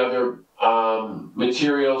or any other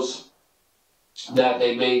materials that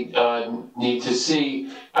they may need to see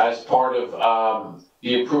as part of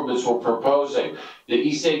the improvements we're proposing. The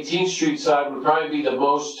East 18th Street side would probably be the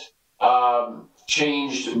most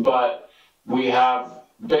changed, but we have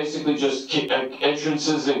basically just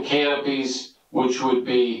entrances and canopies, which would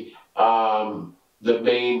be the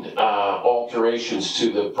main alterations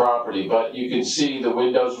to the property. But you can see the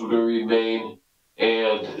windows would remain,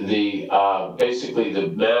 and the basically the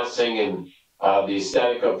massing and the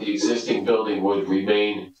aesthetic of the existing building would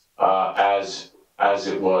remain as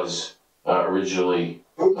it was originally.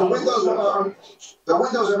 The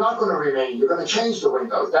windows are not going to remain. You're going to change the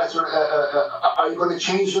windows. That's what. Are you going to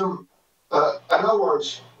change them? In other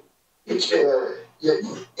words, are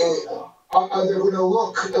they going to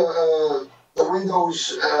look? The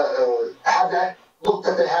windows have that look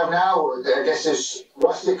that they have now, or I guess this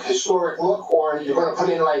rustic historic look, or you're going to put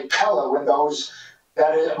in like Pella windows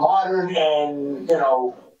that are modern and, you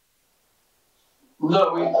know.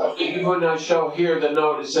 No, even I show here the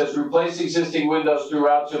note, it says replace existing windows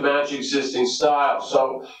throughout to match existing style.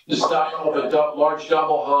 So the style of a large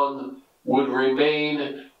double hung would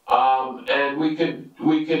remain, and we could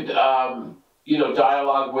you know,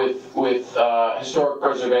 dialogue with Historic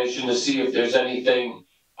Preservation to see if there's anything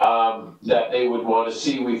that they would want to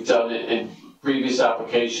see. We've done it in previous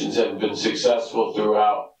applications and been successful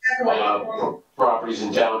throughout properties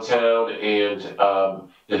in downtown and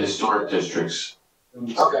the historic districts.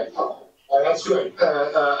 Okay, that's good.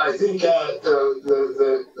 I think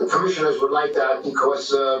the commissioners would like that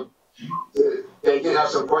because they did have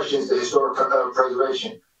some questions to Historic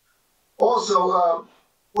Preservation. Also,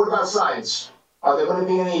 what about signs? Are there going to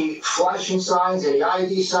be any flashing signs, any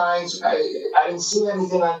ID signs? I didn't see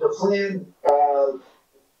anything on the plan.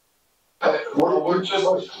 Well, we're just,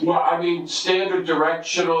 well, I mean, standard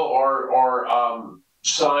directional or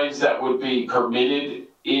signs that would be permitted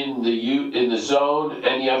in the zone.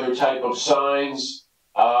 Any other type of signs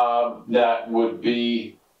that would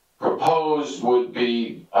be proposed would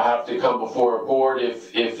be have to come before a board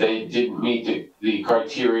if they didn't meet the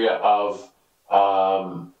criteria of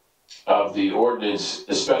the ordinance,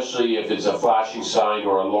 especially if it's a flashing sign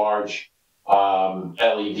or a large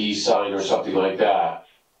LED sign or something like that.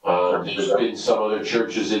 There's been some other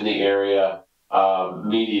churches in the area,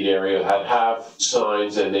 immediate area, that have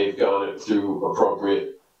signs, and they've gone through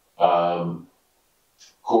appropriate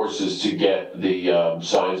courses to get the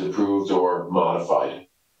signs approved or modified.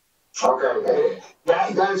 Okay,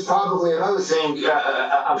 that is probably another thing.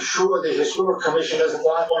 I'm sure the Historic Commission doesn't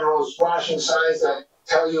want one of those flashing signs that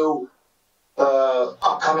tell you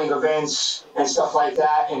upcoming events and stuff like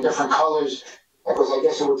that in different colors, because I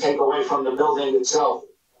guess it would take away from the building itself.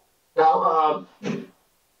 Now,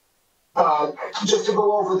 just to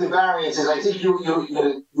go over the variances, I think you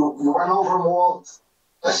went over them all.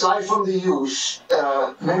 Aside from the use,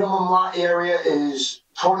 minimum lot area is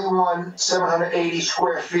 21,780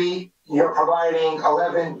 square feet. You're providing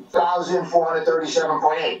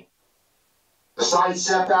 11,437.8. The side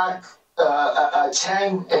setback,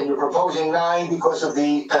 10, and you're proposing 9 because of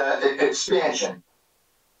the expansion.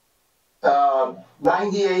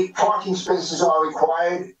 98 parking spaces are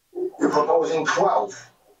required. You're proposing 12.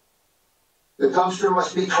 The dumpster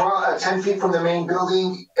must be 10 feet from the main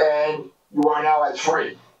building, and you are now at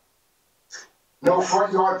 3. No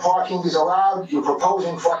front yard parking is allowed. You're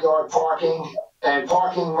proposing front yard parking, and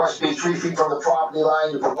parking must be 3 feet from the property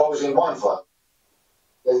line. You're proposing 1 foot.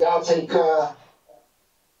 Does that take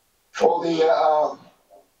all the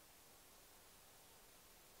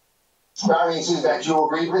variances that you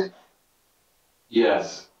agreed with?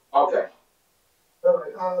 Yes. Okay. All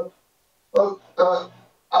right.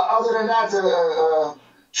 Other than that,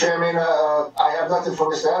 Chairman, I have nothing for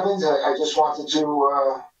Mr. Evans. I just wanted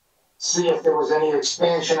to see if there was any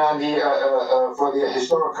expansion on the for the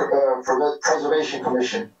Historic Preservation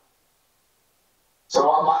Commission. So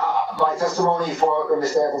my testimony for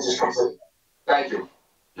Mr. Evans is complete. Thank you.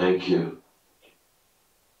 Thank you.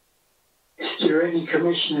 Is there any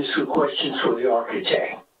commissioners with questions for the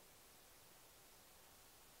architect?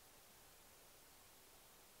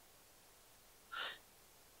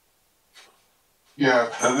 Yeah,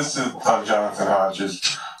 this is Jonathan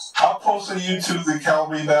Hodges. How close are you to the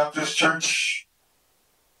Calvary Baptist Church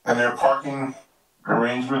and their parking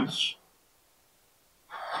arrangements?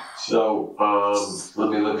 So,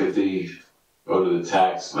 let me look at go to the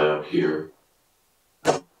tax map here.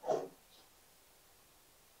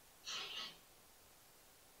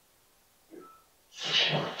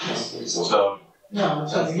 So, No,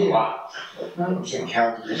 it's over here. I'm saying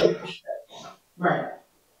Calvary. Right.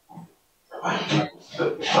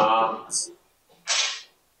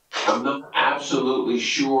 I'm not absolutely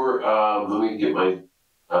sure. Let me get my,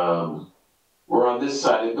 we're on this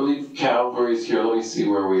side. I believe Calvary's here. Let me see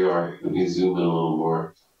where we are. Let me zoom in a little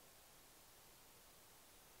more.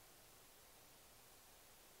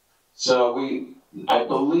 So I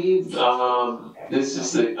believe, this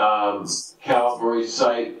is the, Calvary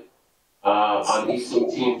site, on East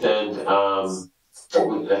 18th and,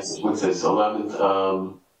 what's this, 11th,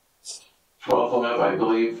 12th Ave, I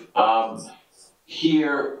believe.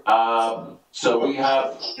 Here, so we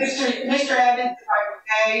have... Mr. Evans, if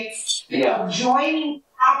I may, yeah. Adjoining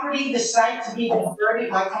property, the site to be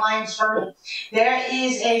converted, my client's firm, there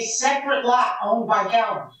is a separate lot owned by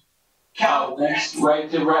Calvin. Oh, that's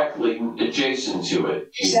right directly adjacent to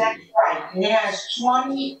it. Exactly right. And it has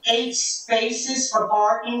 28 spaces for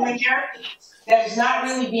parking there that is not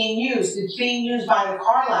really being used. It's being used by the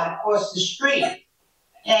car lot across the street.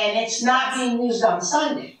 And it's not being used on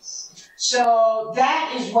Sundays. So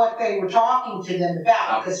that is what they were talking to them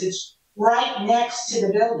about, because it's right next to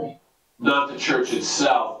the building. Not the church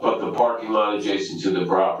itself, but the parking lot adjacent to the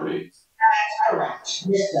property. That's correct.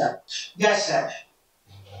 Yes, sir. Yes, sir.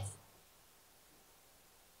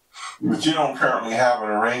 But you don't currently have an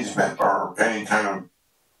arrangement or any kind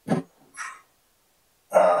of,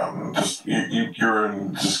 just you're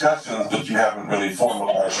in discussions, but you haven't really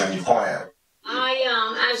formalized any plan.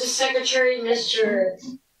 As a secretary, Mr.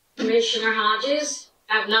 Commissioner Hodges,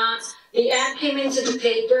 have not, the ad came into the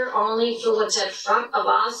paper only for what's at front of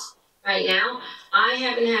us right now. I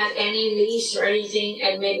haven't had any lease or anything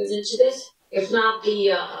admitted into this. If not,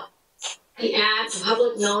 the ad, the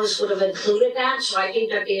public notice would have included that, so I think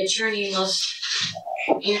that the attorney must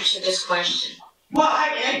answer this question. Well,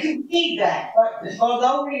 I concede that, but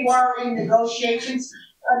although we were in negotiations,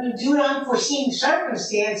 due to unforeseen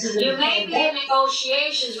circumstances. You may be in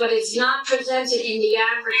negotiations, but it's not presented in the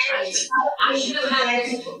advertisement. I should have had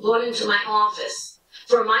this brought into my office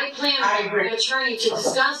for my plan for the attorney to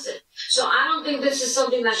discuss it. So I don't think this is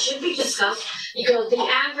something that should be discussed, because the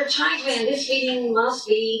advertisement in this meeting must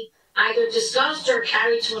be either discussed or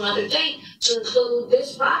carried to another date to include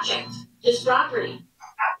this project, this property.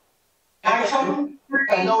 I totally agree.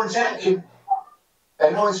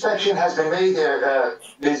 And no inspection has been made there,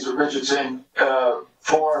 Ms. Richardson,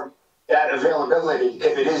 for that availability,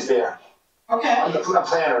 if it is there. Okay. On the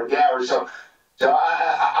plan or garage, so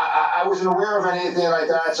I wasn't aware of anything like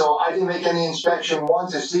that, so I didn't make any inspection.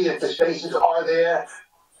 1, to see if the spaces are there.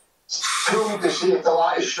 2, to see if the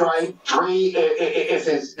lot is striped. 3,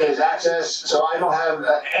 if there's access. So I don't have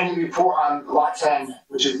any report on lot 10,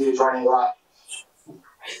 which is the adjoining lot.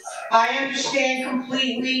 I understand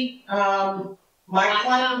completely.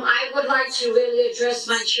 I would like to really address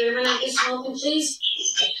my chairman at this moment, please.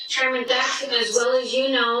 Chairman Paterson, as well as you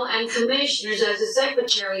know, and commissioners as a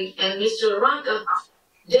secretary, and Mr. LaRocca,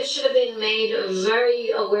 this should have been made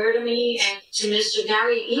very aware to me and to Mr.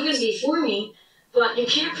 Gary even before me, but you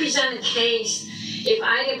can't present a case if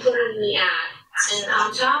I didn't put it in the ad. And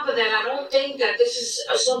on top of that, I don't think that this is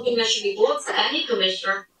something that should be brought to any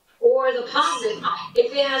commissioner or the public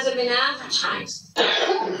if it hasn't been advertised?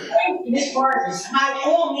 Ms. Burgess, by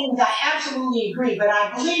all means, I absolutely agree, but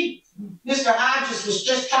I believe Mr. Hodges was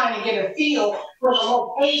just trying to get a feel for the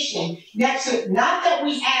location next to, not that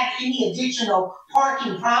we have any additional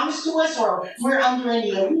parking promised to us or we're under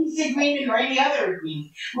any lease agreement or any other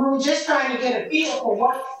agreement. We were just trying to get a feel for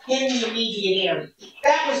what's in the immediate area.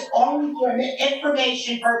 That was only for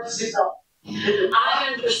information purposes only. I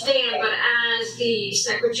understand, but as the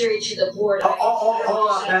secretary to the board. Hold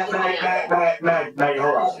on, Maggie,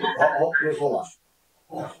 hold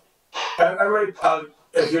on. Everybody,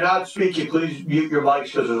 if you're not speaking, please mute your mics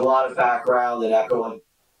because there's a lot of background and echoing.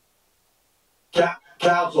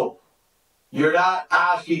 Council, you're not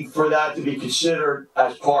asking for that to be considered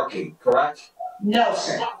as parking, correct? No,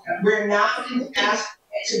 sir. We're not asking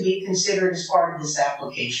it to be considered as part of this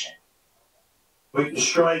application. We can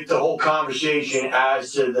strike the whole conversation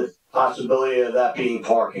as to the possibility of that being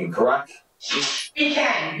parking, correct? We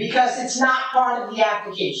can, because it's not part of the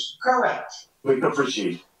application, correct? We can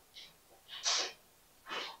proceed.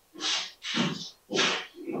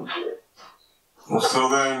 So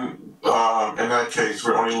then, in that case,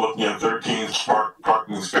 we're only looking at 13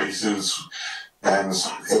 parking spaces and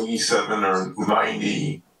 87 or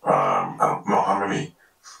 90, I don't know how many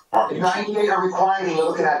parking. 98 are required, and you're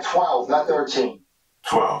looking at 12, not 13.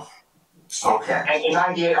 12. Okay. And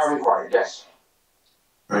 98 are required, yes.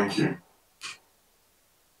 Thank you.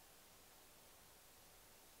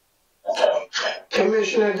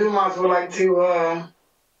 Commissioner Dumas would like to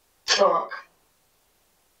talk.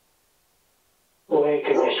 Go ahead,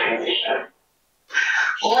 Commissioner.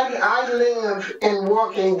 I live in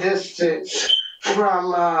walking distance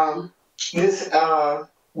from this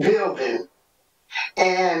building.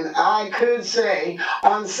 And I could say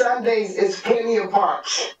on Sundays it's plenty of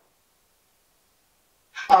parks.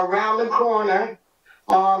 Around the corner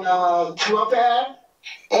on 12th Ave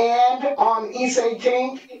and on East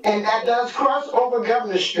 18th, and that does cross over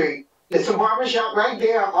Governor Street. It's a barbershop right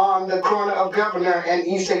there on the corner of Governor and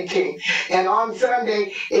East 18th. And on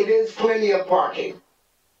Sunday, it is plenty of parking.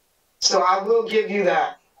 So I will give you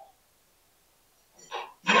that.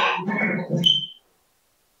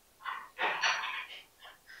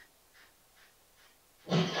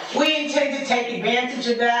 We intend to take advantage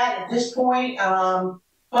of that at this point,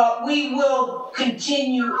 but we will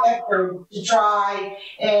continue effort to try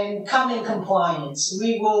and come in compliance.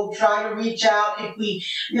 We will try to reach out if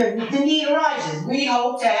the need arises. We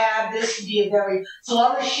hope to have this be a very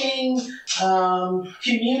flourishing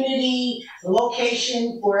community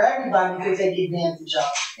location for everybody to take advantage of.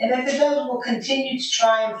 And if it does, we'll continue to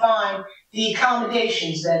try and find the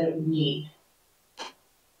accommodations that it would need.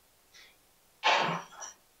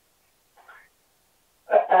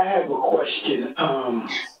 I have a question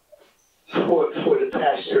for the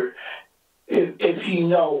pastor. If you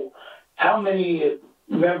know, how many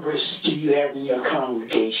members do you have in your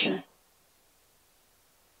congregation?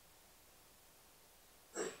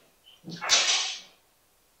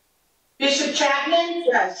 Bishop Chapman?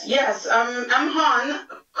 Yes. I'm Han.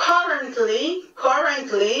 Currently,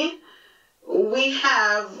 we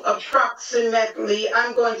have approximately,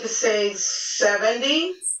 I'm going to say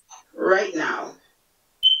 70 right now.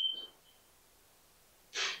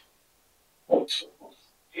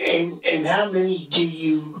 And how many do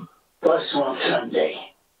you bus on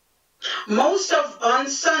Sunday? On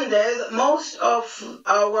Sundays, most of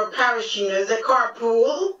our parishioners, they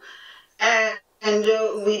carpool, and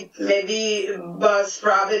we maybe bus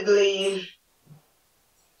probably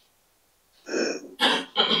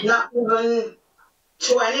not even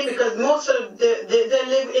 20, because most of they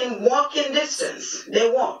live in walking distance. They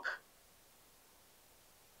walk.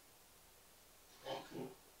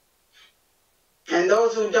 And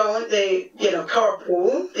those who don't, they,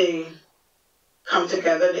 carpool, they come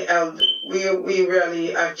together. We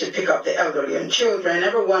really have to pick up the elderly and children,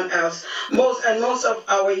 everyone else. Most of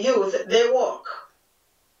our youth, they walk.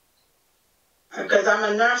 Because I'm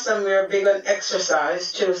a nurse and we're big on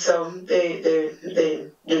exercise too, so they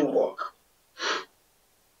do walk.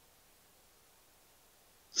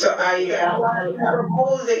 So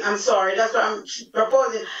I'm sorry, that's what I'm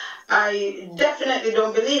proposing. I definitely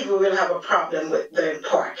don't believe we will have a problem with the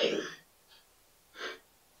parking.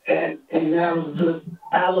 And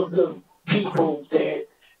out of the people that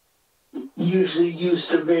usually use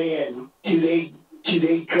the van, do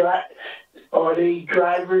they drive? Are they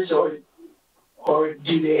drivers or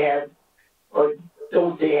do they have, or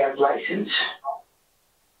don't they have license?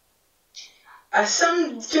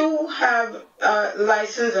 Some do have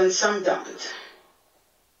license and some don't.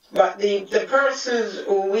 But the persons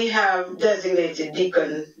who we have designated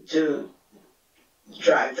deacon to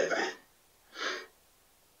drive the van.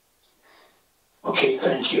 Okay,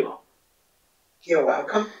 thank you. You're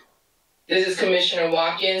welcome. This is Commissioner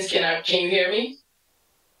Watkins. Can you hear me?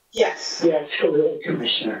 Yes. Yes, go ahead,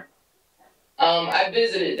 Commissioner. I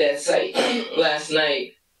visited that site last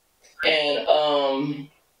night, and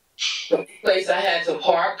the place I had to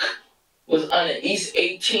park was on the East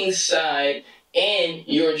 18th side and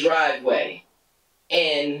your driveway.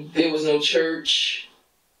 And there was no church.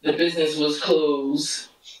 The business was closed,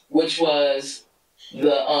 which was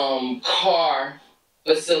the car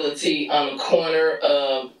facility on the corner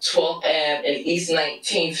of 12th Ave and East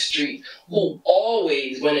 19th Street, who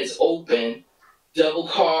always, when it's open,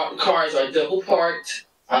 cars are double parked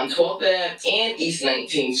on 12th Ave and East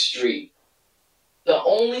 19th Street. The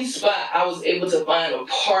only spot I was able to find a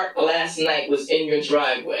park last night was in your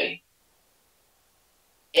driveway.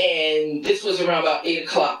 And this was around about 8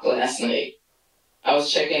 o'clock last night. I was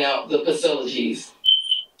checking out the facilities.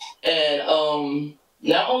 And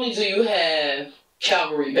not only do you have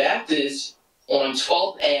Calvary Baptist on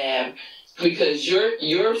 12th Ave, because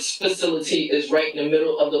your facility is right in the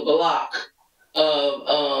middle of the block of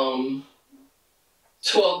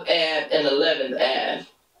 12th Ave and 11th Ave.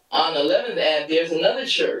 On 11th Ave, there's another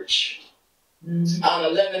church. Mm-hmm. On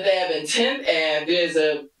 11th Ave and 10th Ave, there's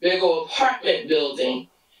a big old apartment building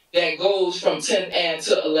that goes from 10th Ave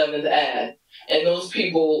to 11th Ave. And those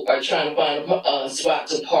people are trying to find a spot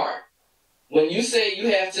to park. When you say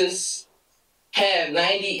you have to have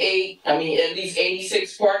at least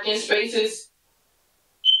 86 parking spaces,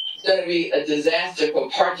 it's going to be a disaster for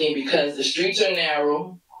parking because the streets are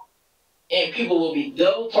narrow and people will be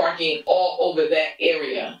double parking all over that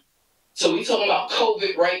area. So we're talking about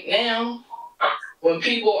COVID right now. When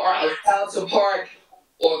people are allowed to park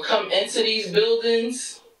or come into these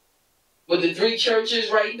buildings with the 3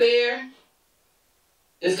 churches right there,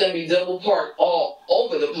 it's going to be double parked all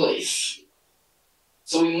over the place.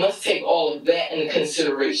 So we must take all of that into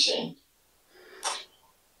consideration.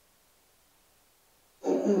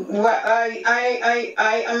 Well,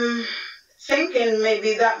 I am thinking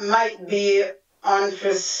maybe that might be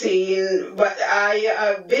unforeseen, but I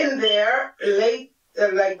have been there late,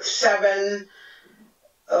 like 7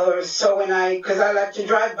 or so because I like to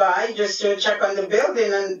drive by just to check on the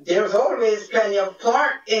building, and there's always plenty of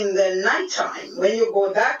park in the nighttime. When you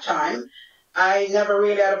go that time, I never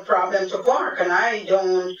really had a problem to park, and I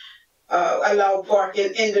don't allow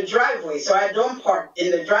parking in the driveway, so I don't park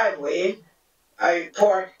in the driveway. I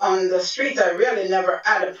park on the street. I really never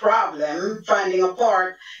had a problem finding a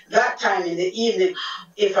park that time in the evening.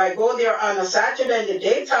 If I go there on a Saturday in the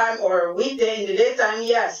daytime or a weekday in the daytime,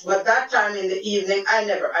 yes, but that time in the evening, I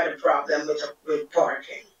never had a problem with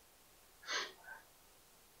parking.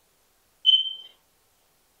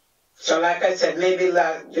 So like I said, maybe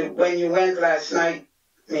when you went last night,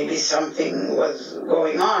 maybe something was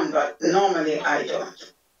going on, but normally I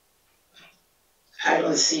don't. I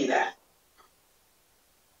don't see that.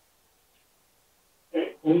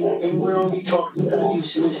 And we're only talking about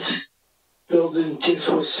using this building just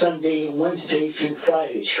for Sunday and Wednesdays and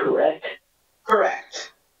Fridays, correct?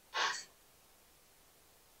 Correct.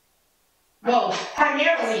 Well,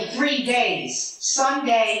 primarily 3 days,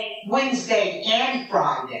 Sunday, Wednesday, and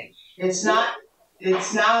Friday. It's not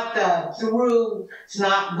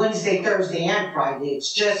Wednesday, Thursday, and Friday.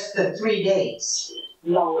 It's just the 3 days.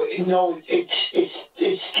 No,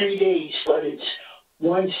 it's 3 days, but it's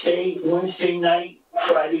Wednesday night,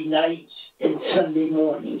 Friday night, and Sunday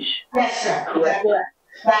mornings. Yes, sir. Correct?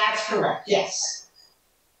 That's correct, yes.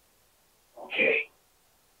 Okay.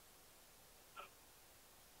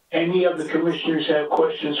 Any other commissioners have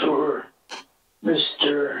questions for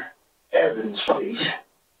Mr. Evans, please?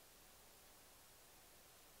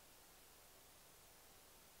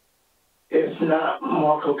 If not,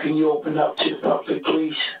 Marco, can you open up to the public,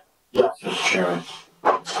 please? Yes, Mr. Chairman.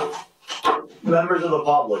 Members of the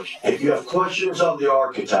public, if you have questions of the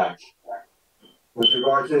architect with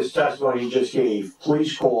regard to this testimony he just gave,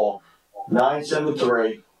 please call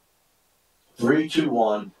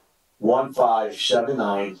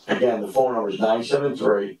 973-321-1579. Again, the phone number is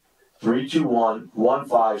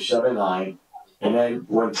 973-321-1579. And then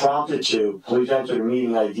when prompted to, please enter the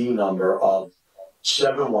meeting ID number of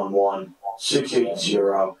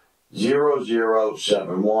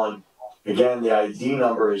 711-680-0071. Again, the ID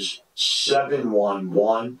number is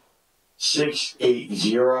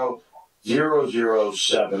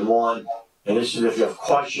 711-680-0071. And this is if you have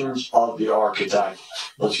questions of the architect.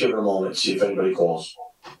 Let's give it a moment, see if anybody calls.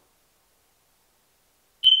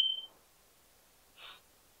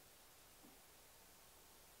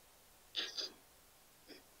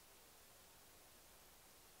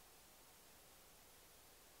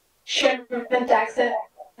 Chairman Jackson,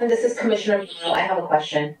 this is Commissioner. I have a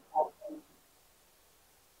question.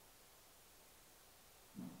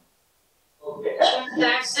 Chairman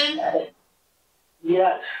Jackson?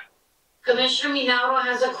 Yes. Commissioner Minauro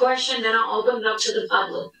has a question, then I'll open it up to the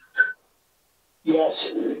public. Yes.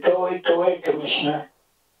 Go ahead, Commissioner.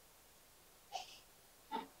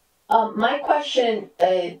 My question,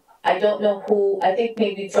 I don't know who, I think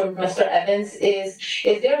maybe from Mr. Evans, is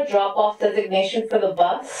there a drop-off designation for the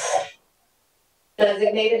bus?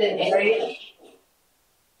 Designated an area?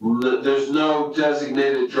 There's no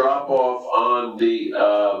designated drop-off on the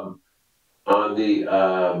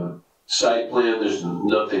site plan. There's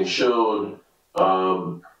nothing shown,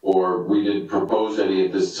 or we didn't propose any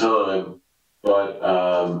at this time. But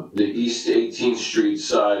the East 18th Street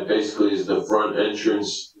side basically is the front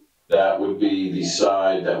entrance. That would be the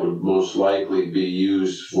side that would most likely be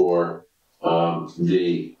used for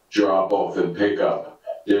the drop-off and pickup.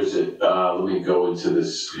 There's a, let me go into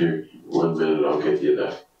this here 1 minute, I'll get you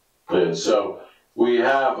that. And so we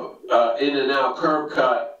have in and out curb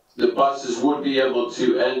cut. The buses would be able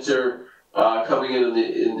to enter coming in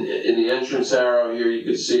the entrance arrow here, you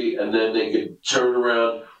can see, and then they could turn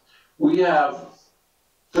around. We have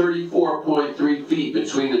 34.3 feet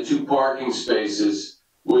between the two parking spaces,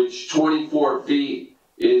 which 24 feet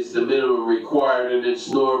is the minimum required in its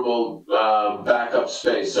normal backup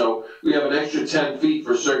space. So we have an extra 10 feet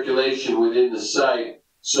for circulation within the site.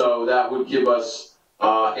 So that would give us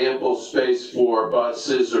ample space for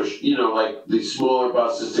buses, or like the smaller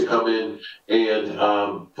buses, to come in and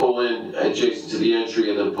pull in adjacent to the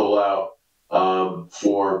entry and then pull out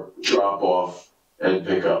for drop off and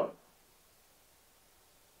pickup.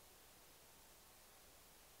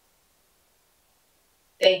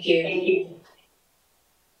 Thank you.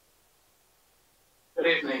 Good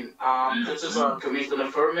evening. This is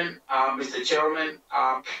Commissioner Furman. Mr. Chairman,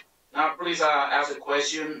 now please ask a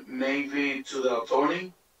question maybe to the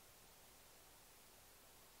attorney.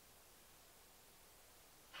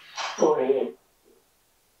 Go ahead.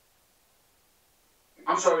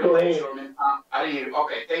 I'm sorry, Mr. Chairman. I didn't hear you.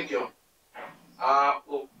 Okay, thank you.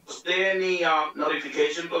 Was there any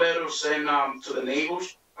notification letter sent to the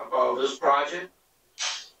neighbors about this project?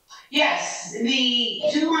 Yes, the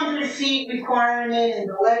 200 feet requirement and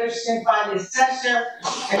the letter sent by the assessor,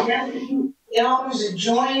 and then the owners,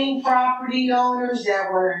 adjoining property owners that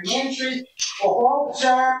were in interest, were all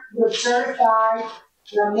certified,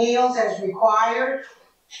 the mails as required.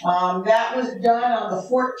 That was done on the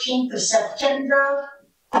 14th of September,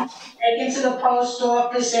 taken to the post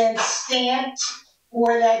office and stamped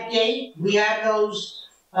for that date. We have those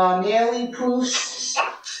mailing proofs.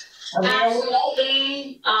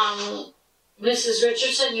 Absolutely. Mrs.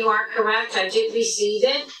 Richardson, you are correct. I did receive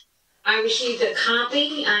it. I received a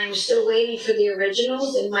copy. I'm still waiting for the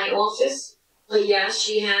originals in my office. But yes,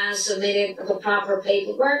 she has submitted the proper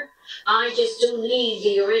paperwork. I just do need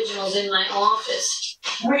the originals in my office.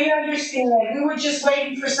 We understand. We were just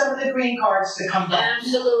waiting for some of the green cards to come back.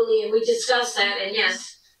 Absolutely, and we discussed that, and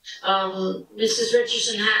yes, Mrs.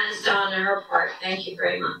 Richardson has done her part. Thank you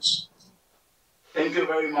very much. Thank you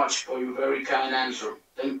very much for your very kind answer.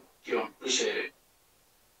 Thank you. Appreciate it.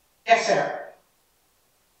 Yes, sir.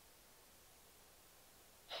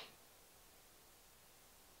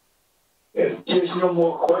 If there's no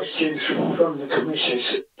more questions from the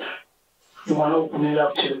commissioners, you want to open it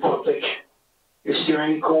up to the public. Is there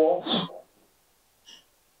any calls?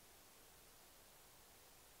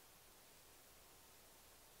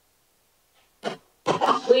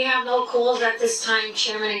 We have no calls at this time,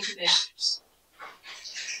 Chairman and Commissioners.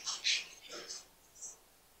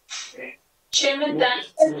 Chairman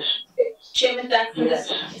Jackson,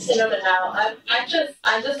 this is Senator now. I'm just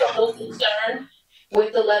a little concerned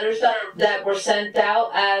with the letters that were sent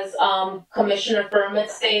out, as Commissioner Furman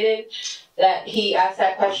stated that he asked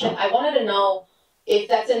that question. I wanted to know if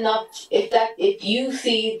that's enough, if you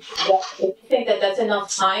think that that's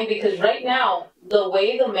enough time, because right now, the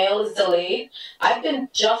way the mail is delayed, I've been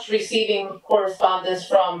just receiving correspondence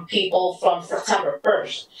from people from September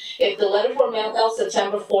 1st. If the letters were mailed out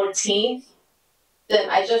September 14th, then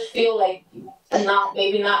I just feel like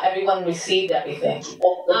maybe not everyone received everything.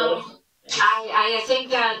 I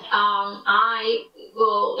think that I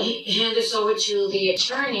will hand this over to the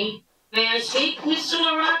attorney. May I speak, Mr.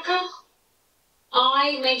 LaRocca?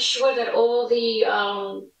 I make sure that all the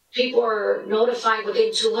people are notified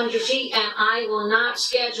within 200 feet, and I will not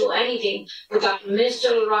schedule anything without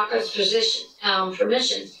Mr. LaRocca's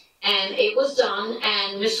permission. And it was done,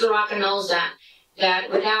 and Mr. LaRocca knows that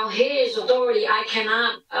without his authority, I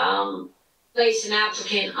cannot place an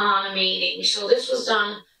applicant on a meeting. So this was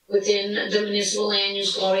done within the municipal land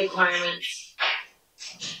use law requirements.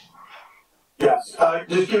 Yes,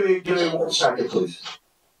 just give me 1 second, please.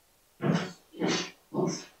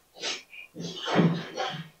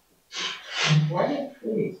 What?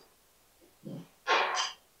 Please.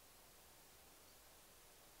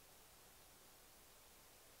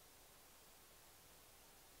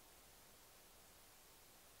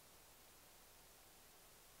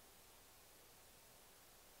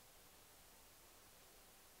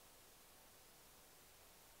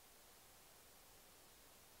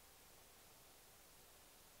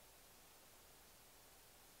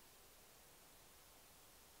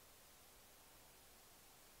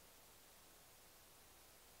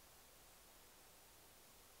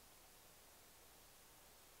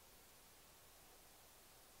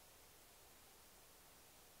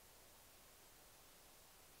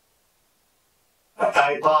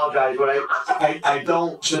 I apologize, but I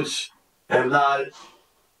don't, since I'm not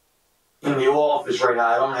in the office right now,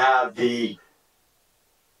 I don't have the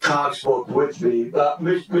Cox book with me.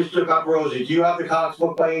 Mr. Caparozzi, do you have the Cox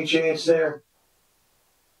book by any chance there?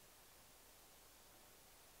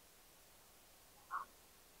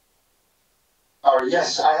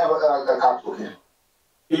 Yes, I have a Cox book here.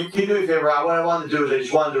 Can you do me a favor? What I wanted to do is I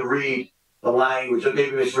just wanted to read the language that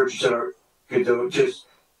maybe Ms. Richardson could do, just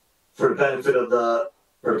for the benefit of the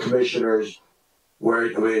commissioners, where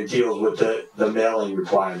it deals with the mailing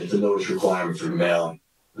requirement, the notice requirement for mailing,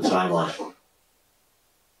 the timeline.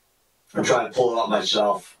 I'm trying to pull it up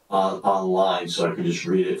myself online so I can just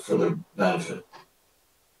read it for the benefit.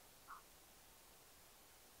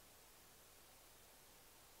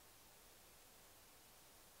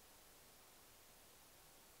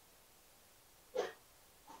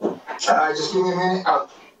 Just give me a minute. I'll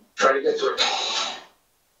try to get to it.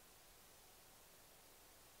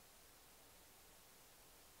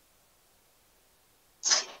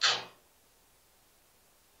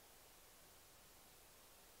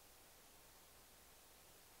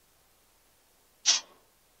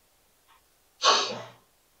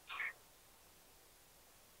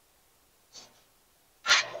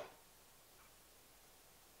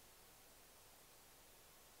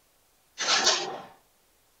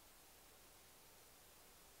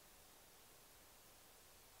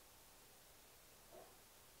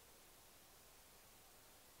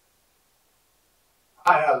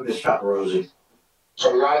 I have Ms. Caparozzi.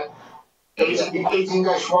 So you got it?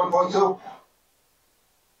 18-1.2?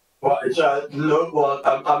 Well, it's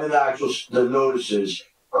I'm in the actual the notices.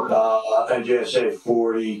 NJSA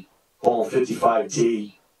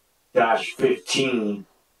 40:55D-15,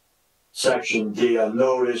 section D, a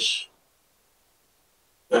notice.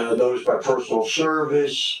 Notice by personal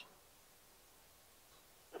service,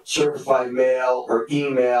 certified mail or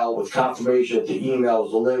email with confirmation that the email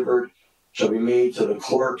is delivered shall be made to the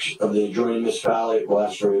clerks of the adjoining municipality. Well,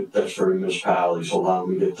 that's for municipalities. Hold on,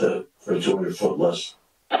 we get for the 200-foot list.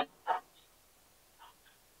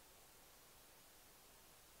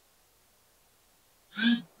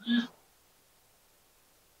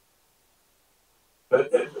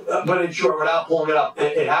 But in short, without pulling it up,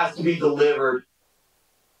 it has to be delivered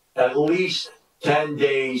at least 10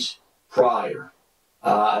 days prior.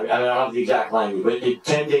 I don't have the exact language, but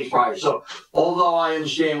 10 days prior. So, although I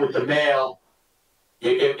understand with the mail,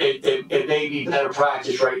 it may be better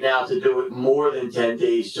practice right now to do it more than 10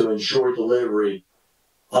 days to ensure delivery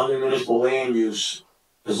under municipal land use,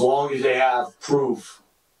 as long as they have proof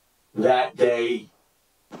that they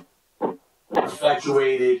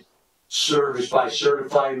effectuated service by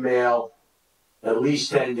certified mail at least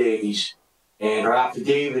 10 days, and her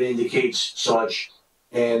affidavit indicates such,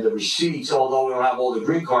 and the receipts, although we don't have all the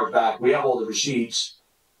green cards back, we have all the receipts.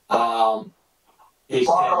 It's 10 days,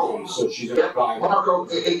 so she's gonna try. Marco,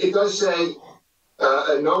 it does say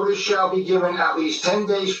a notice shall be given at least 10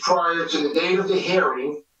 days prior to the date of the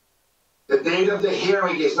hearing. The date of the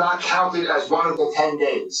hearing is not counted as one of the 10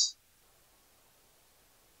 days.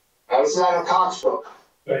 That's not a Cox book.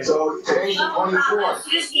 Right. So today's the 24th.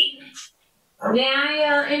 Excuse me. May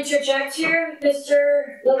I interject here,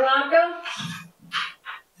 Mr. LaRocca?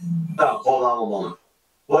 Oh, hold on a moment.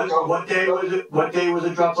 What day was it? What day was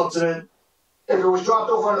it dropped off today? If it was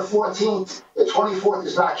dropped off on the 14th, the 24th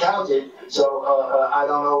is not counted. So I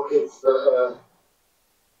don't know if.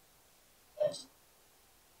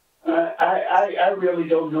 I really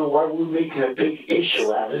don't know why we're making a big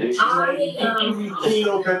issue out of this.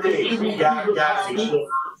 Still 10 days.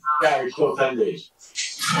 Gary, still 10 days.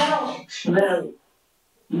 Now,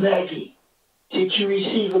 Maggie, did you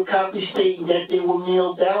receive a copy stating that they were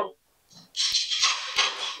mailed out?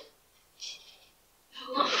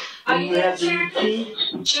 I you have the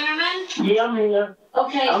receipts? Chairman? Yeah, I'm here.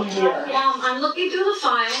 Okay, I'm here. I'm looking through the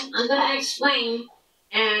file. I'm gonna explain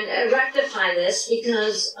and rectify this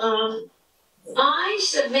because, I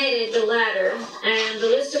submitted the letter and the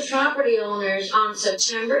list of property owners on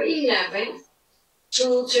September 11th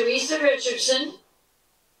to Teresa Richardson.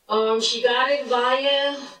 She got it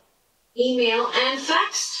via email and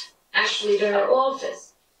faxed, actually, to her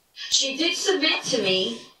office. She did submit to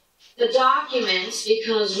me the documents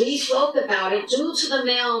because we spoke about it due to the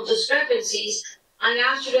mail discrepancies. I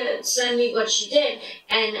asked her to send me what she did,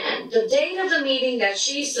 and the date of the meeting that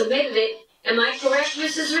she submitted it, am I correct,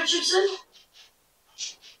 Mrs. Richardson?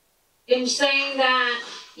 In saying that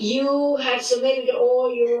you had submitted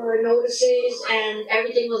all your notices and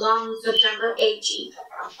everything was on September 18th.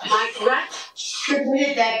 Am I correct?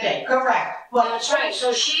 Submitted that day, correct. Well, that's right.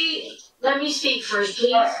 So let me speak first,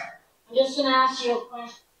 please. I'm just gonna ask you a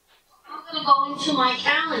question. I'm gonna go into my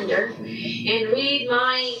calendar and read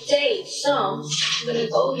my dates. So I'm gonna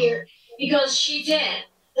go here because she did.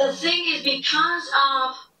 The thing is, because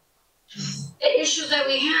of the issues that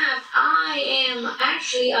we have, I am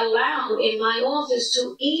actually allowed in my office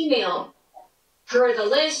to email her the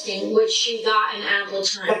listing, which she got in ample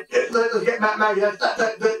time. Let's get Maggie.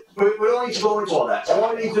 We don't need to go into all that. All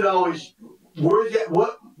I need to know is what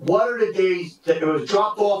are the days that it was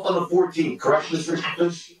dropped off on the 14th? Correct, Mr.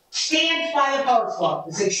 Richardson? Stands by the post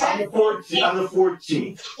office, except on the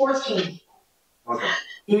 14th. 14th. Okay.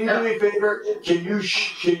 Can you do me a favor?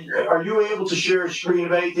 Are you able to share a screen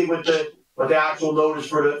of anything with the actual notice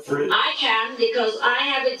for the? I can because I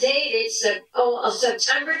have it dated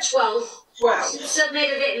September 12th. Wow. She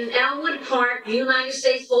submitted it in Elmwood Park, United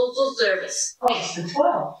States Postal Service. Oh, it's the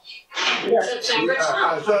 12th. Yeah. September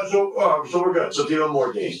 12th. So we're good. So do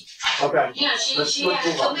more days. Okay. Yeah, she has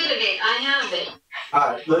submitted it. I have it.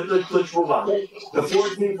 All right. Let's move on. The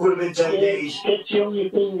 14th would have been 10 days. That's the only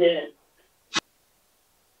thing that.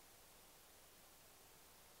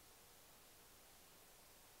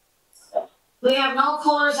 We have no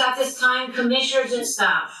callers at this time, commissioners and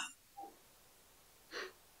staff.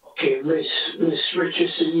 Okay, Miss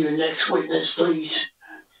Richardson, your next witness, please.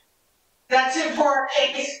 That's it for our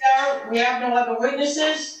case, sir. We have no other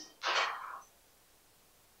witnesses.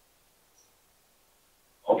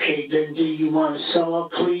 Okay, then do you want to sum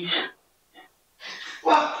up, please?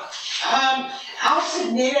 Well, I'll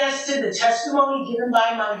submit as to the testimony given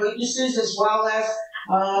by my witnesses as well as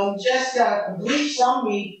just a brief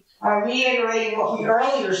summary reiterating what we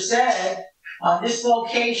earlier said. This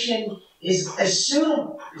location is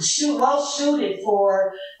well suited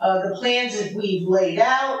for the plans that we've laid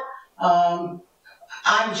out. I'm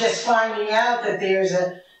just finding out that there's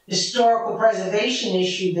a historical preservation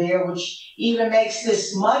issue there, which even makes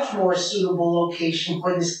this much more suitable location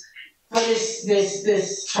for this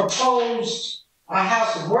proposed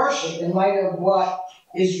house of worship in light of what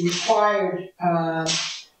is required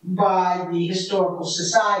by the Historical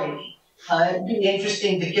Society. It'd be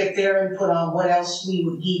interesting to get their input on what else we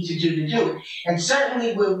would need to do it. And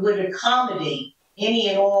certainly we would accommodate any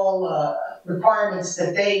and all requirements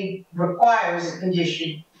that they require as a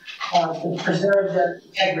condition to preserve the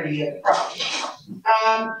integrity of the property.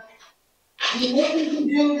 We're looking to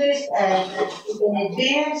do this as an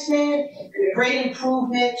advancement, a great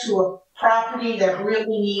improvement to a property that really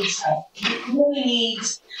needs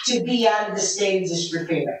to be out of the state of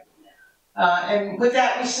disrepair. And with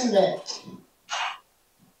that, we submit.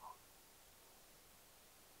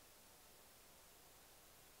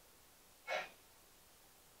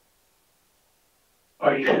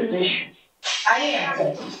 Are you finished? I am.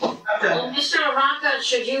 Well, Mr. Araka,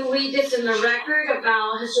 should you read this in the record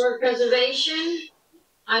about historic preservation?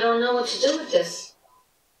 I don't know what to do with this.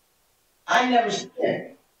 I never seen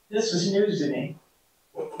it. This was news to me.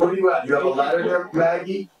 What do you have? You have a letter there,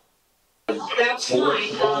 Maggie? That's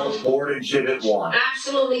fine. Board Exhibit 1.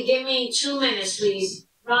 Absolutely. Give me 2 minutes, please.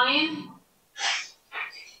 Ryan?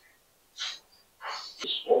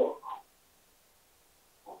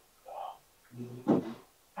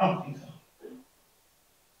 Oh.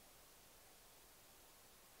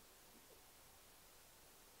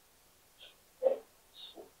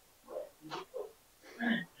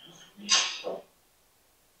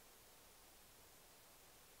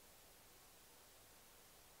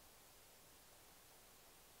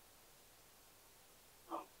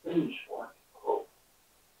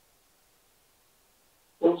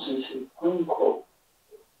 This is an unquote.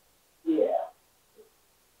 Yeah.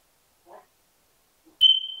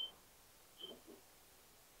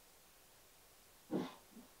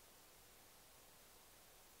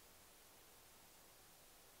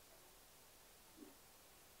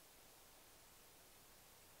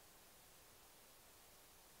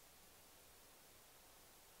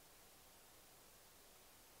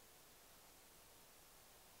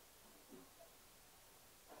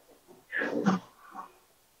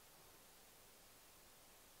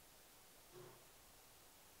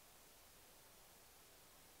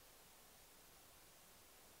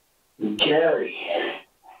 Gary.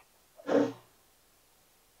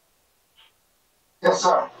 Yes,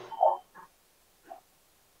 sir.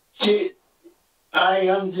 I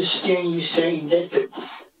understand you saying that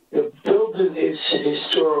the building is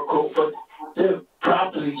historical, but the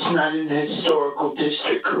property's not in the historical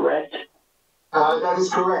district, correct? That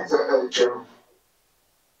is correct, Jim.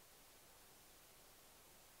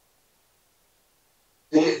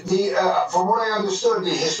 From what I understood, the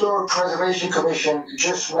Historic Preservation Commission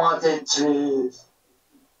just wanted to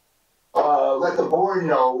let the board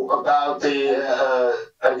know about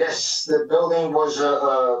I guess the building was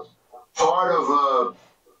part of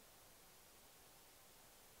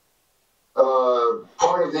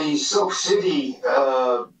the Silk City,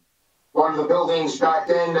 one of the buildings back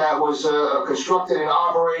then that was constructed and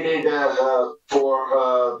operated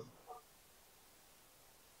for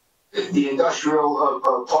the industrial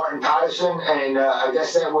part in Paterson, and I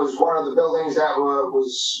guess that was one of the buildings that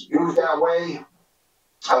was used that way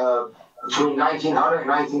between 1900 and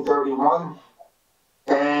 1931.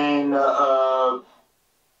 And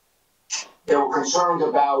they were concerned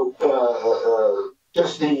about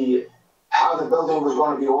just how the building was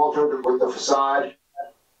going to be altered with the facade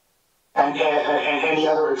and any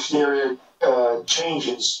other exterior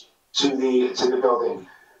changes to the building.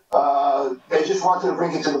 They just wanted to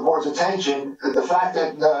bring it to the board's attention. The fact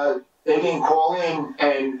that they didn't call in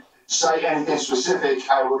and cite anything specific,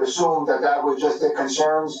 I would assume that that was just their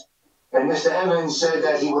concerns. And Mr. Evans said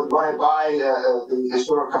that he would run it by the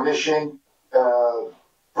Historic Commission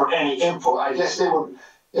for any input. I guess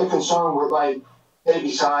they're concerned with like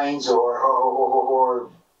maybe signs or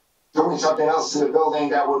doing something else to the building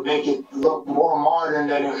that would make it look more modern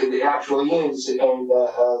than it actually is, and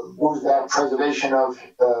lose that preservation of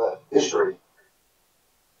history.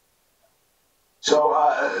 So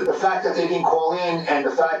the fact that they didn't call in and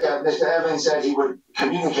the fact that Mr. Evans said he would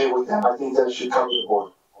communicate with them, I think that should cover the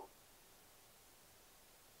board.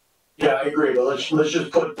 Yeah, I agree, but let's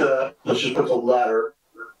just put the letter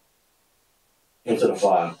into the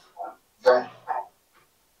file. Okay.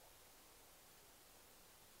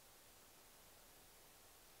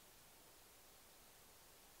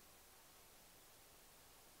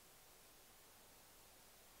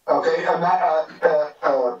 Okay,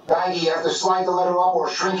 Maggie, you have to slide the letter up or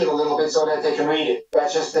shrink it a little bit so that they can read it.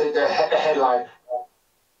 That's just the headline.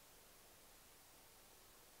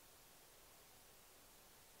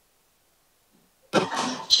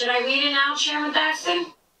 Should I read it now, Chairman Paxton?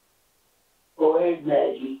 Go ahead,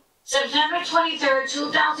 Maggie. September 23rd,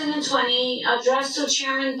 2020, addressed to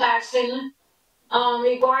Chairman Paxton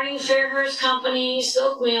regarding Fairhurst Company,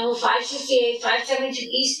 Silk Mill, 568, 572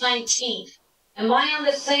 East 19th. Am I on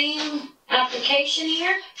the same application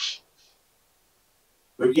here?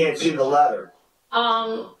 We can't see the letter.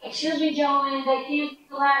 Excuse me, gentlemen, I can't see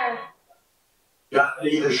the letter. You gotta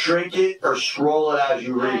either shrink it or scroll it as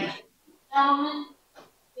you read. Gentlemen,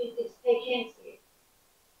 they can't see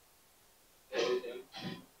it.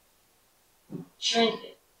 Shrink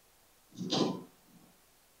it.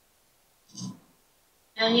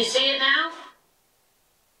 Can you see it now?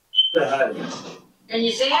 The heading. Can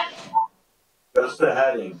you see it? That's the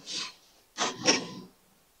heading.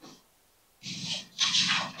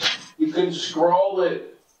 You can scroll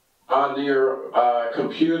it on your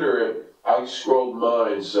computer. I scrolled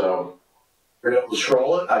mine, so. You're able to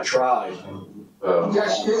scroll it? I tried.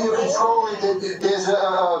 Yes, you can scroll it. There's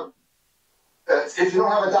if you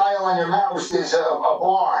don't have a dial on your mouse, there's a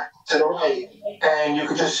bar to the right, and you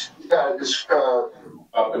can just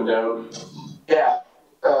up and down. Yeah,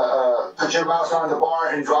 put your mouse on the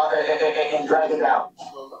bar and drag it down.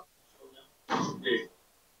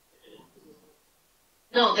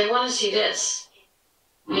 No, they want to see this.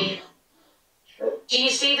 Do you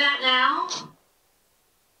see that now?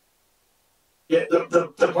 Yeah,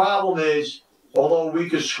 the problem is, although we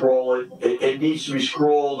could scroll it, it needs to be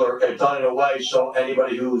scrolled or done in a way so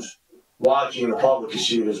anybody who's watching the public can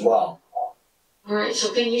see it as well. All right,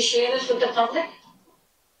 so can you share this with the public?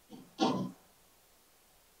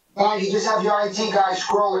 You just have your IT guy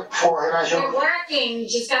scroll it for him. We're working.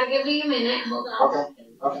 Just gotta give me a minute. Hold on.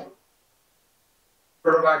 Okay.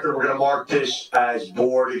 For the record, we're going to mark this as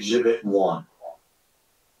Board Exhibit 1.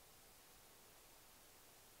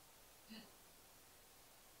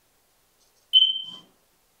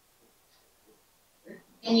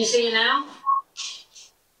 Can you see it now?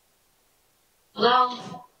 Hello?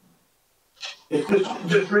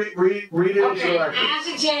 Just read it into the record. As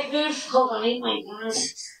executive, hold on, I need my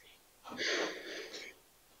glasses.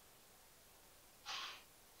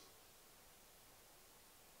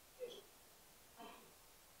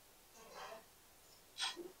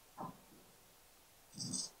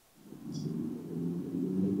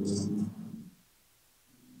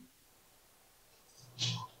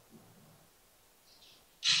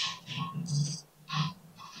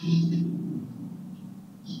 Okay,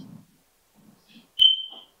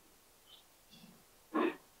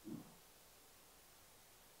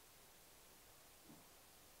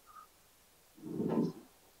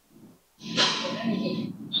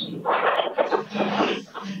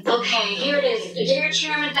 here it is. Dear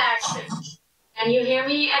Chairman Thaxton, can you hear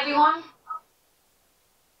me, everyone?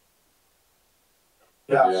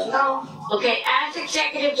 Yes. No? Okay, as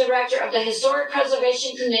Executive Director of the Historic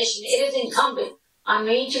Preservation Commission, it is incumbent on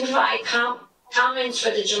me to provide comments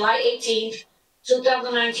for the July 18th,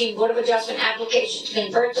 2019 Board of Adjustment application to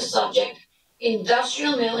convert the subject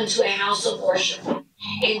industrial mill into a house of worship.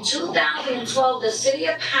 In 2012, the City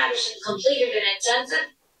of Paterson completed an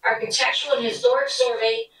intensive architectural and historic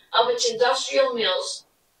survey of its industrial mills.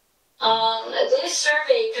 This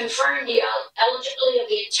survey confirmed the eligibility of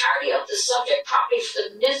the entirety of the subject property for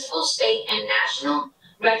the municipal, state, and national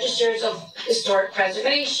registers of historic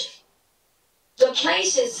preservation. The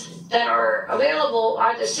places that are available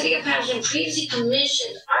are the City of Paterson previously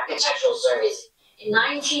commissioned architectural surveys in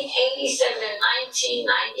 1987 and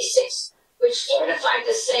 1996, which certified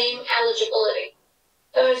the same eligibility.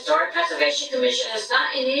 The Historic Preservation Commission has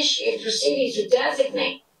not initiated proceedings to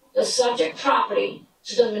designate the subject property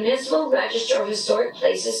to the Municipal Register of Historic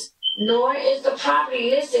Places, nor is the property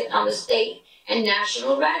listed on the state and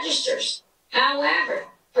national registers. However,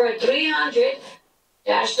 per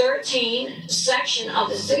 300-13 section of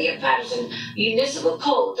the City of Paterson Municipal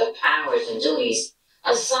Code, the powers and duties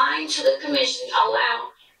assigned to the Commission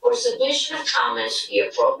allow for submission of comments to the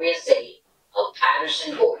appropriate City of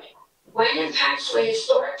Paterson Board when impacts to a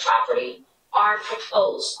historic property are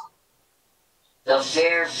proposed. The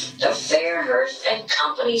Fairhurst and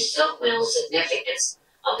Company silk mill significance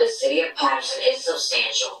of the City of Paterson is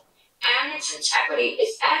substantial, and its integrity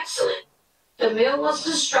is excellent. The mill was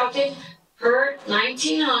constructed per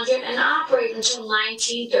 1900 and operated until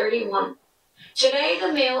 1931. Today,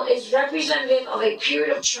 the mill is representative of a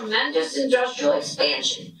period of tremendous industrial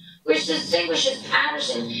expansion, which distinguishes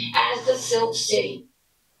Paterson as the Silk City.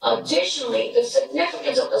 Additionally, the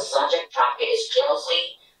significance of the subject property is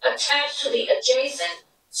closely attached to the adjacent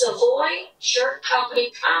Savoy Shirt Company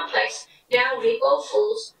complex, now Rico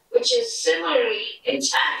Foods, which is similarly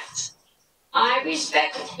intact. I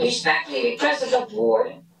respectfully request of the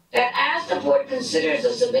Board that as the Board considers the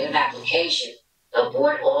submitted application, the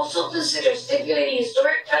Board also considers stipulating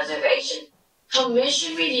Historic Preservation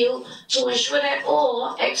Commission review to ensure that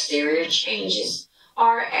all exterior changes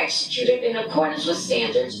are executed in accordance with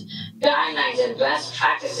standards, guidelines, and best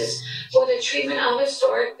practices for the treatment of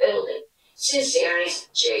historic building. Sincerely,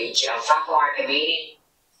 J. Gianfranco Archimede,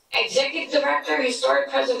 Executive Director, Historic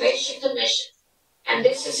Preservation Commission. And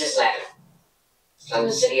this is his letter from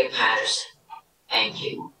the City of Paterson. Thank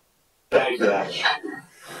you. Thank you for that.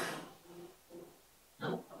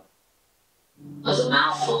 It was a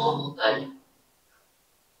mouthful, but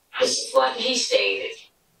this is what he stated.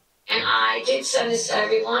 And I did send this to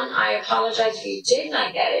everyone. I apologize if you did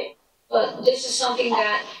not get it, but this is something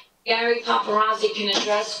that Gary Paparazzi can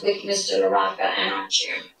address with Mr. LaRocca and our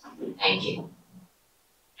chairman. Thank you.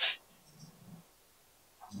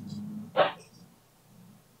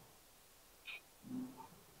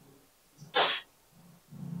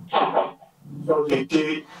 So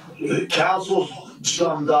the council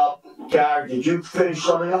summed up. Gary, did you finish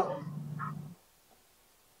summing up?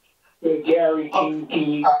 Gary, can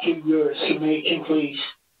you give your summation, please?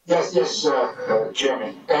 Yes,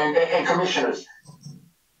 Chairman and Commissioners.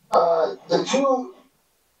 The two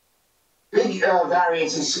big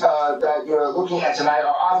variances that you're looking at tonight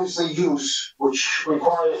are obviously use, which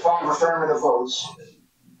requires 5 affirmative votes.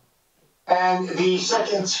 And the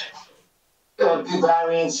second big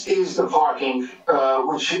variance is the parking,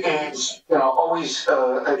 which is always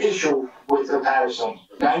an issue with the Paterson.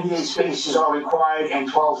 98 spaces are required and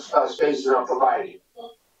 12 spaces are provided.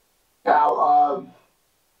 Now,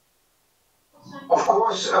 of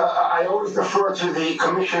course, I always defer to the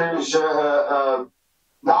commissioner's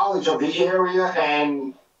knowledge of the area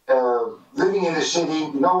and living in the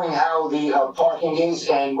city, knowing how the parking is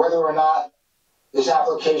and whether or not this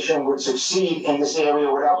application would succeed in this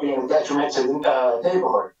area without being a detriment to the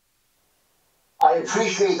neighborhood. I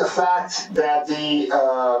appreciate the fact that the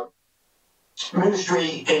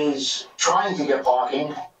ministry is trying to get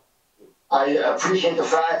parking. I appreciate the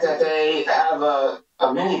fact that they have a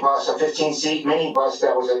minibus, a 15-seat minibus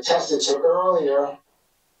that was attested to earlier.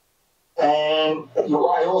 And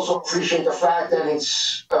I also appreciate the fact that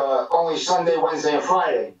it's only Sunday, Wednesday, and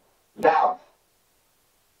Friday. Now,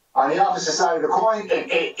 on the opposite side of the coin,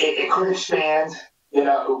 it could expand. We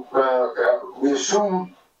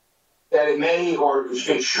assume that it may, or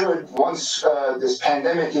it should, once this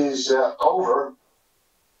pandemic is over.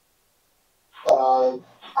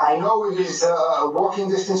 I know it is a walking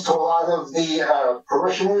distance to a lot of the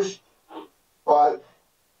parishioners, but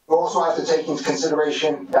you also have to take into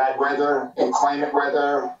consideration bad weather, inclement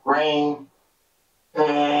weather, rain,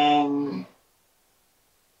 and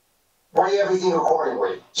weigh everything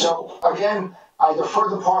accordingly. So again, I defer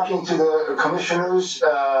the parking to the commissioners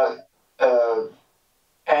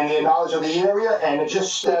and their knowledge of the area, and it's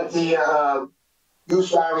just that the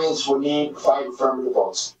use variance would need 5 affirmative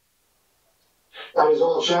votes. That is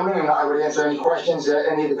all, Chairman, and I would answer any questions that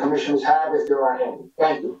any of the commissioners have if there are any.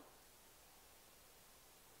 Thank you.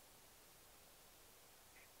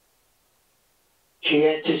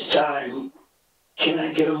 Chair, at this time, can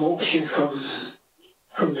I get a motion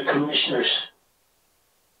from the commissioners?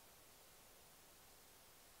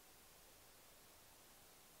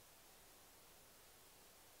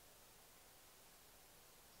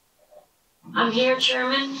 I'm here,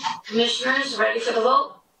 Chairman. Commissioners, ready for the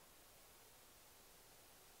vote?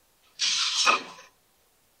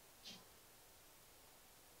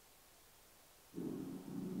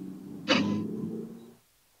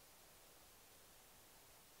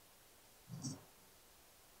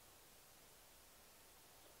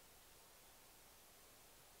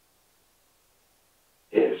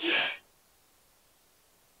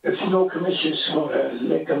 If no commissioners want to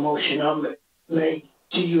make a motion,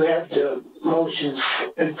 do you have the motion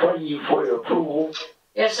in front of you for your approval?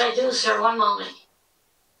 Yes, I do, sir. One moment.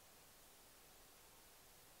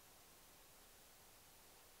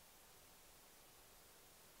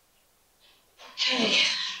 Okay.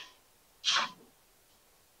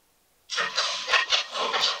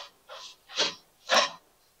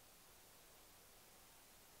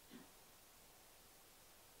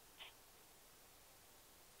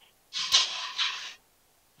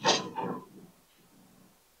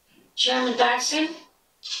 Chairman Paterson,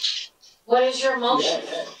 what is your motion?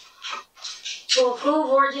 To approve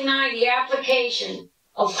or deny the application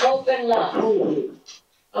of Hope and Love?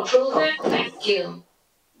 Approve it? Thank you.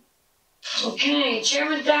 Okay,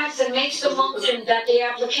 Chairman Paterson makes the motion that the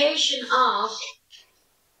application of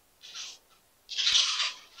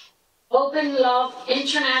Hope and Love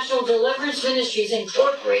International Deliverance Ministries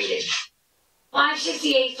Incorporated,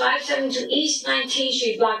 568-572 East 19th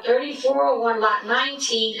Street, Block 3401, Lot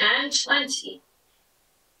 19 and 20,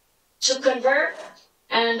 to convert,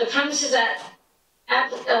 and the premises at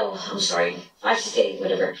 568,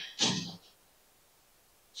 whatever,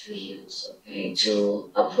 to use, okay, to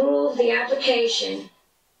approve the application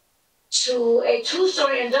to a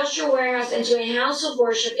 2-story industrial warehouse into a house of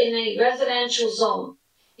worship in a residential zone.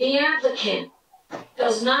 The applicant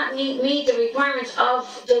does not meet the requirements of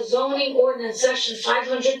the zoning ordinance section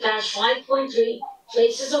 500-5.3,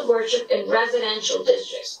 places of worship in residential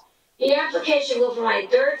districts. The application will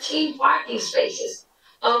provide 13 parking spaces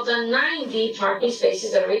of the 90 parking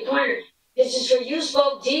spaces that are required. This is for use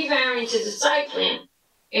both D variance to the site plan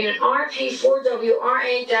in an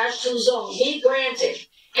RP4WRA-2 zone be granted.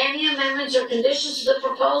 Any amendments or conditions to the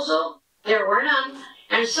proposal? There were none.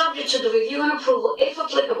 And subject to the review and approval, if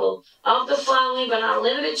applicable, of the following, but not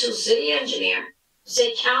limited to: city engineer,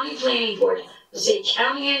 Passaic County Planning Board, Passaic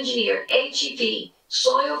County Engineer, HEP,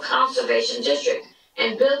 Soil Conservation District,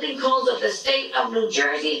 and building codes of the state of New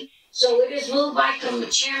Jersey. So it is moved by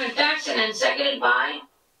Chairman Paterson and seconded by?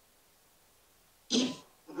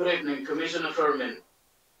 Good evening, Commissioner Furman.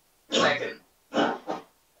 Second.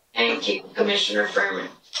 Thank you, Commissioner Furman.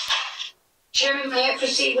 Chairman, may I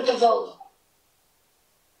proceed with the vote?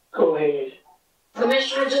 Go ahead.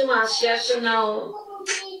 Commissioner Dumas, yes or no?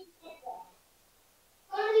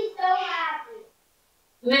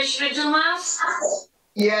 Commissioner Dumas?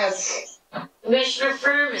 Yes. Commissioner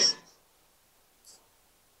Furman?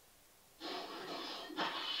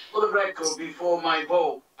 For the record, before my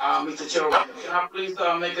vote, Mr. Chairman, can I please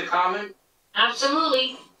make a comment?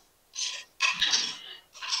 Absolutely.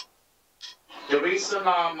 The reason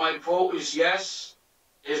my vote is yes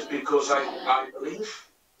is because I believe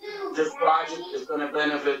this project is going to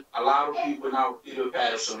benefit a lot of people in our city of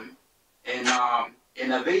Paterson. And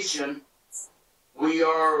in addition, we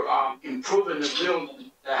are improving the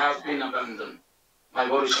building that has been abandoned. My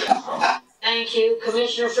vote is yes. Thank you,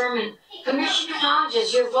 Commissioner Furman. Commissioner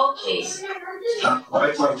Hodges, your vote, please.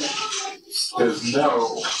 There's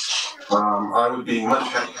no. I would be much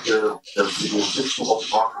happier if the additional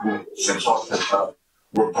parking consultant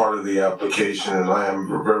were part of the application, and I am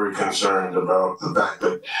very concerned about the fact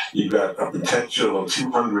that you've got a potential of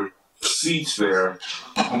 200 seats there.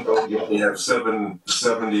 You only have 70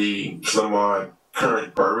 some odd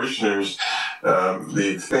current parishioners.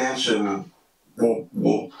 The expansion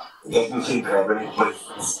doesn't seem to have any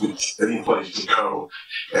place to go,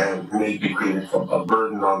 and may be creating a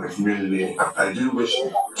burden on the community. I do wish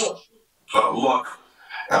luck,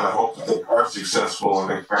 and I hope that they are successful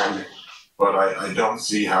in expanding, but I don't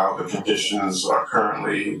see how the conditions are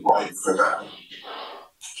currently right for that.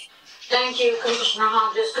 Thank you, Commissioner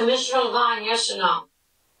Hodges. Commissioner Levine, yes or no?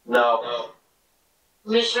 No.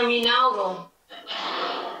 Commissioner Minaldo,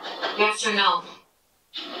 yes or no?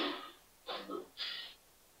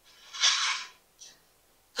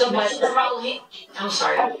 Commissioner Rowley, I'm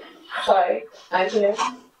sorry. Sorry, I'm here.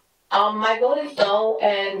 My vote is no,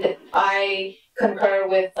 and I concur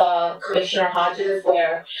with Commissioner Hodges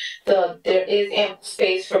where there is ample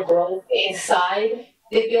space for growth inside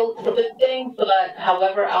the building, but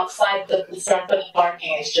however, outside the concern for the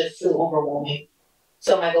parking is just too overwhelming.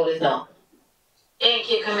 So my vote is no. Thank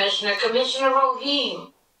you, Commissioner. Commissioner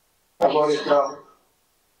Rohim. My vote is no.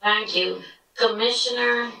 Thank you.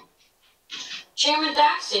 Commissioner Chairman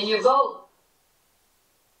Daxton, your vote.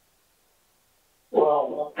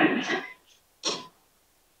 Well,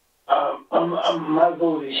 my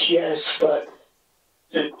vote is yes, but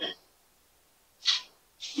there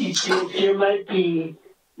might be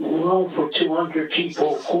room for 200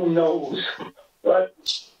 people, who knows? But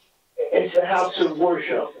it's a house of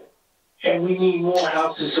worship, and we need more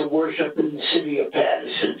houses of worship in the city of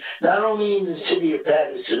Paterson. Not only in the city of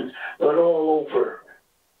Paterson, but all over.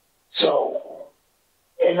 So,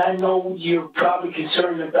 and I know you're probably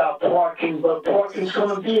concerned about parking, but parking's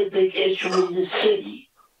going to be a big issue in the city.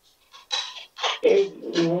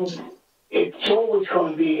 It's always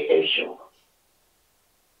going to be an issue.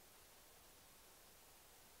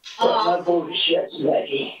 But my vote is yes,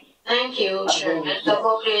 Maggie. Thank you, Chairman. The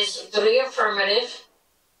vote is 3 affirmative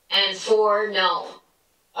and 4 no.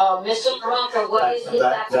 Mr. Baraka, what is his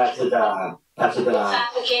application? That's a deny. His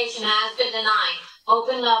application has been denied.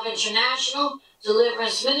 Open Love International,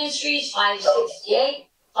 Deliverance Ministries, 568,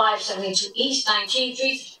 572 East 19th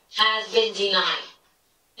Street, has been denied.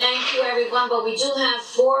 Thank you, everyone, but we do have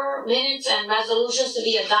 4 minutes and resolutions to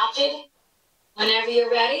be adopted. Whenever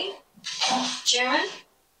you're ready, Chairman.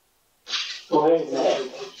 Go ahead,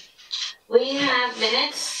 Maggie. We have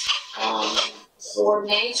minutes for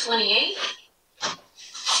May 28th,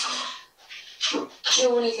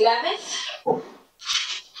 June 11th,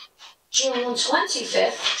 June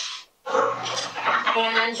 25th,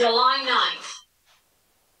 and July 9th.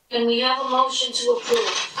 Can we have a motion to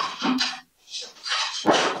approve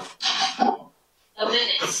the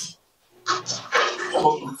minutes?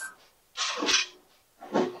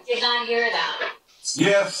 Did not hear that.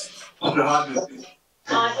 Yes, Mr. Hodges.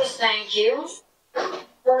 Hodges, thank you.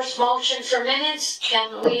 First motion for minutes.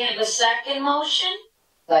 Can we have a second motion?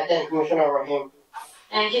 Second, Commissioner Rohim.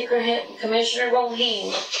 Thank you, Commissioner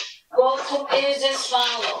Rohim. Roll call is as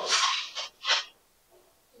follows.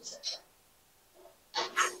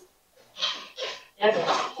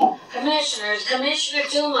 Commissioners, Commissioner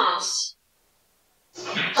Dumas.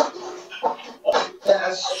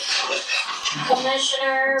 Yes.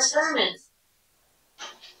 Commissioner Furman.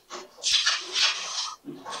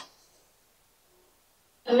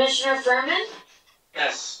 Commissioner Furman?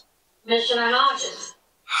 Yes. Commissioner Hodges?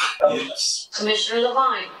 Yes. Commissioner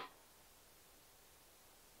Levine?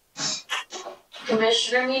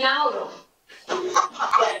 Commissioner Minaldo?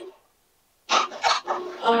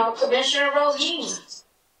 Commissioner Rohim?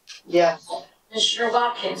 Yes. Commissioner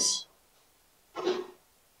Watkins?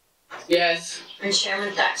 Yes. And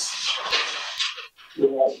Chairman Dax.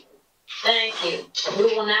 Yes. Thank you. We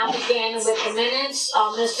will now begin with the minutes.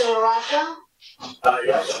 Mr. Laraka?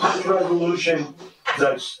 Yes, this resolution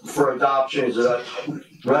that's for adoption is a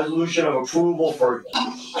resolution of approval for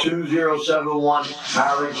 2071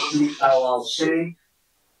 Marriage Street LLC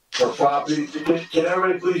for property. Can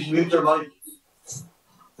everybody please mute their mic?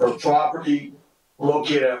 For property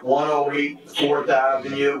located at 108 4th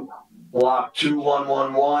Avenue, Block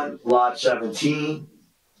 2111, Lot 17,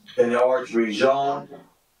 in the R3 zone.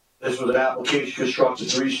 This was an application to construct a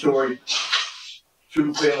 3-story,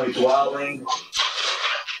 2-family dwelling.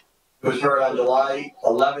 It was heard on July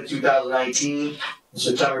 11, 2019, and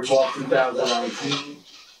September 12, 2019.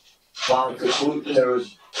 Following conclusion, there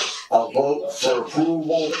was a vote for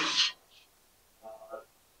approval.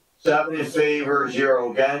 7 in favor,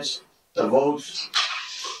 0 against. The votes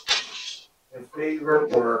in favor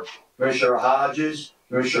were Commissioner Hodges,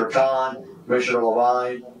 Commissioner Khan, Commissioner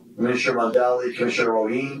Levine, Commissioner Mondelli, Commissioner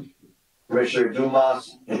Rohim, Commissioner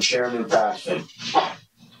Dumas, and Chairman Paxton.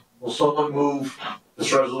 Will someone move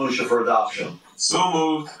this resolution for adoption? So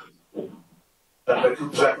moved.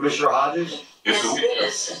 Is that Commissioner Hodges? Yes, it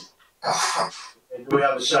is. And do we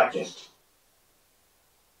have a second?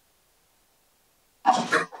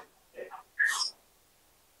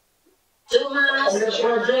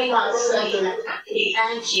 Commissioner Dumas, second.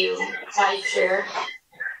 Thank you, Vice Chair.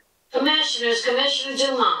 Commissioners, Commissioner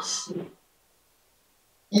Dumas,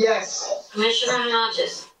 Yes. Commissioner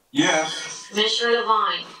Hodges, Yes. Commissioner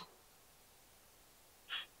Levine,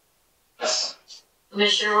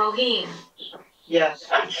 Commissioner Roheen, Yes.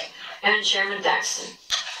 and Chairman Daxton.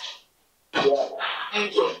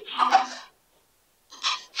 Thank you.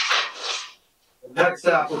 The next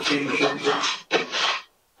application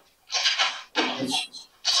is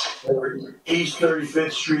for East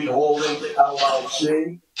 35th Street Holdings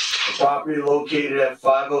LLC, a property located at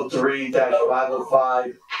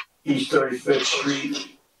 503-505 East 35th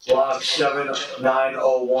Street, Block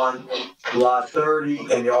 7901, Lot 30 in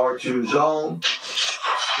the R2 zone.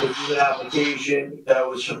 This is an application that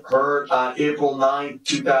was heard on April 9,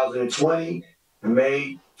 2020, and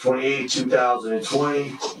May 28,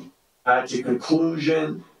 2020. At the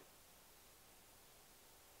conclusion,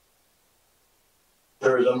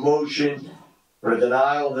 there is a motion for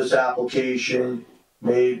denial of this application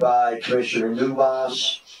made by Commissioner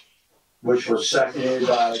Newboss, which was seconded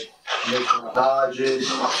by Commissioner Hodges.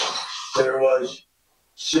 There was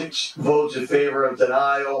 6 votes in favor of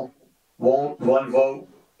denial, one vote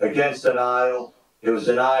against denial. It was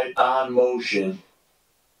denied on motion.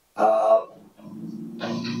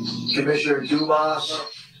 Commissioner Dumas,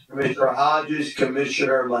 Commissioner Hodges,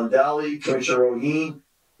 Commissioner Mondelli, Commissioner Roheen,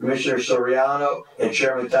 Commissioner Soriano, and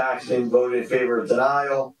Chairman Daxton voted in favor of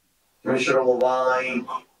denial. Commissioner Levine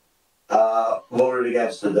voted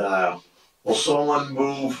against the denial. Will someone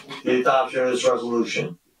move the adoption of this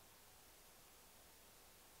resolution?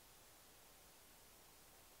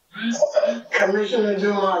 Commissioner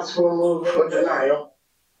Dumas will move for denial.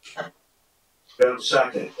 We have a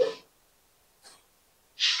second.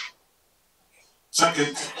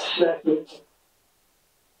 Second. Second.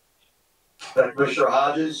 Commissioner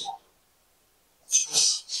Hodges?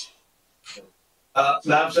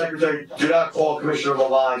 Madam Secretary, do not call Commissioner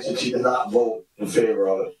Levine since he did not vote in favor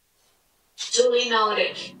of it. Duly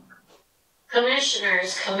noted.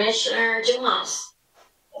 Commissioners, Commissioner Dumas,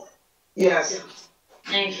 Yes.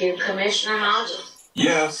 thank you. Commissioner Hodges,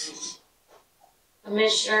 Yes.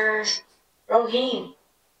 Commissioner Roheen,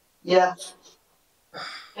 Yes.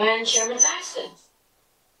 and Chairman Daxton.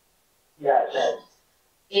 Yes.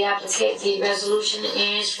 The resolution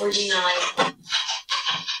is for denial.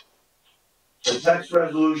 The next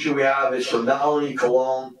resolution we have is from Melanie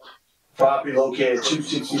Cologne, property located at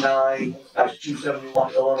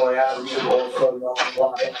 269-271 Illinois Avenue, also known as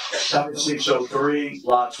lot 7603,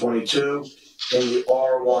 lot 22, in the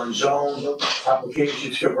R1 zone.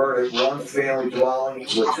 Applications converted one-family dwelling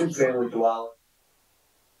to a two-family dwelling.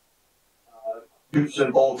 Use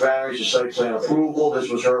and bulk variance to site plan approval. This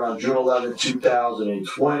was heard on June 11,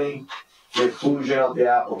 2020. The inclusion of the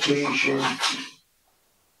application.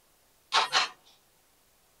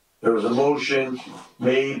 There was a motion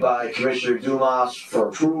made by Commissioner Dumas for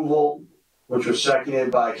approval, which was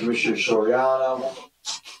seconded by Commissioner Soriano.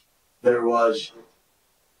 There was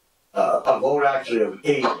a vote actually of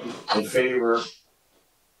 8 in favor.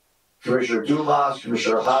 Commissioner Dumas,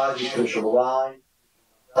 Commissioner Hodges, Commissioner Levine,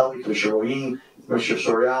 Commissioner Roheen, Commissioner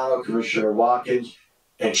Soriano, Commissioner Watkins,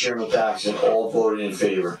 and Chairman Daxton all voted in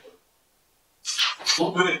favor.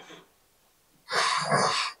 Move it.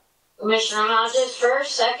 Commissioner Hodges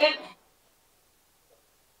first, second.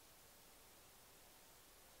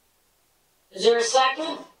 Is there a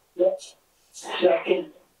second? Yes.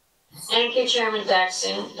 Second. Thank you, Chairman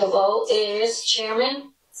Daxton. The vote is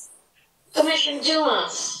Chairman, Commissioner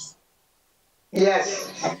Dumas, Yes.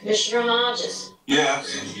 Commissioner Hodges,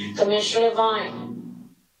 Yes. Commissioner Levine.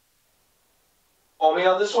 Call me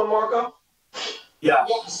on this one, Marco? Yeah.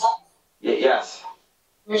 Yes. Yes.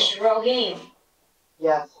 Commissioner Roheen,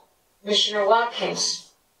 Yes. Commissioner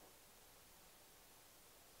Watkins,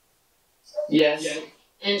 Yes.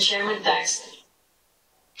 and Chairman Daxton.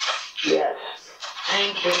 Yes.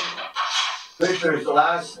 Thank you. Commissioners, the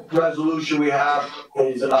last resolution we have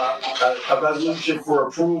is a resolution for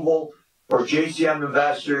approval for JCM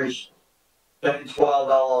Investors 1012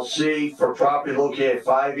 LLC for property located at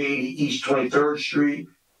 580 East 23rd Street,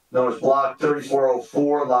 known as Block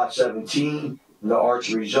 3404, Lot 17, in the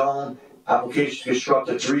R3 zone. Application to construct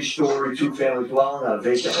a 3-story, 2-family dwelling on a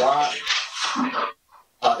vacant lot.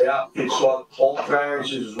 The applicant sought all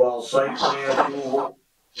variances as well as site plan approval.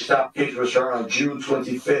 This application was heard on June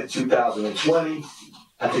 25th, 2020.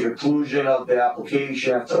 At the conclusion of the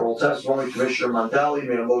application, after oral testimony, Commissioner Mondelli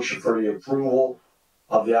made a motion for the approval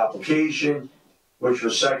of the application. which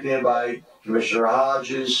was seconded by Commissioner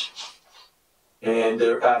Hodges. And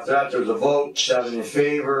there, after that, there's a vote, 7 in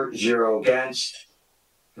favor, 0 against.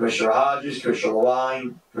 Commissioner Hodges, Commissioner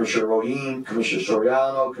Levine, Commissioner Roheen, Commissioner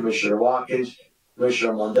Soriano, Commissioner Watkins,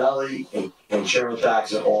 Commissioner Mondelli, and Chairman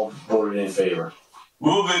Paterson all voted in favor.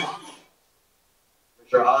 Move it.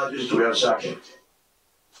 Commissioner Hodges, do we have a second?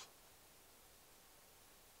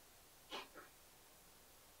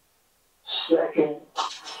 Second.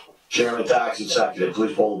 Chairman Paterson seconded.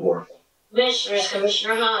 Please poll the board. Commissioners,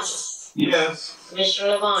 Commissioner Hodges. Yes.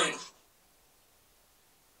 Commissioner Levine.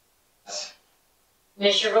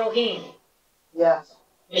 Commissioner Roheen. Yes.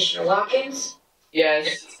 Commissioner Watkins.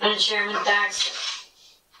 Yes. And Chairman Paterson.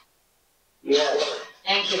 Yes.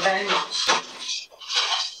 Thank you very much.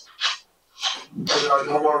 There are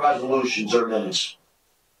no more resolutions or minutes.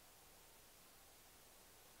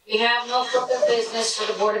 We have no further business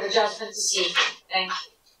for the Board of Adjustment this evening. Thank you.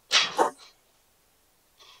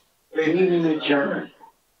 Meeting adjourned.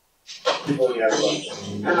 Good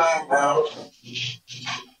night now.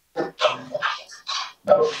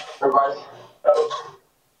 Everybody.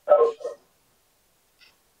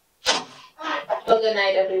 Well, good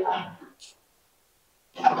night, everyone.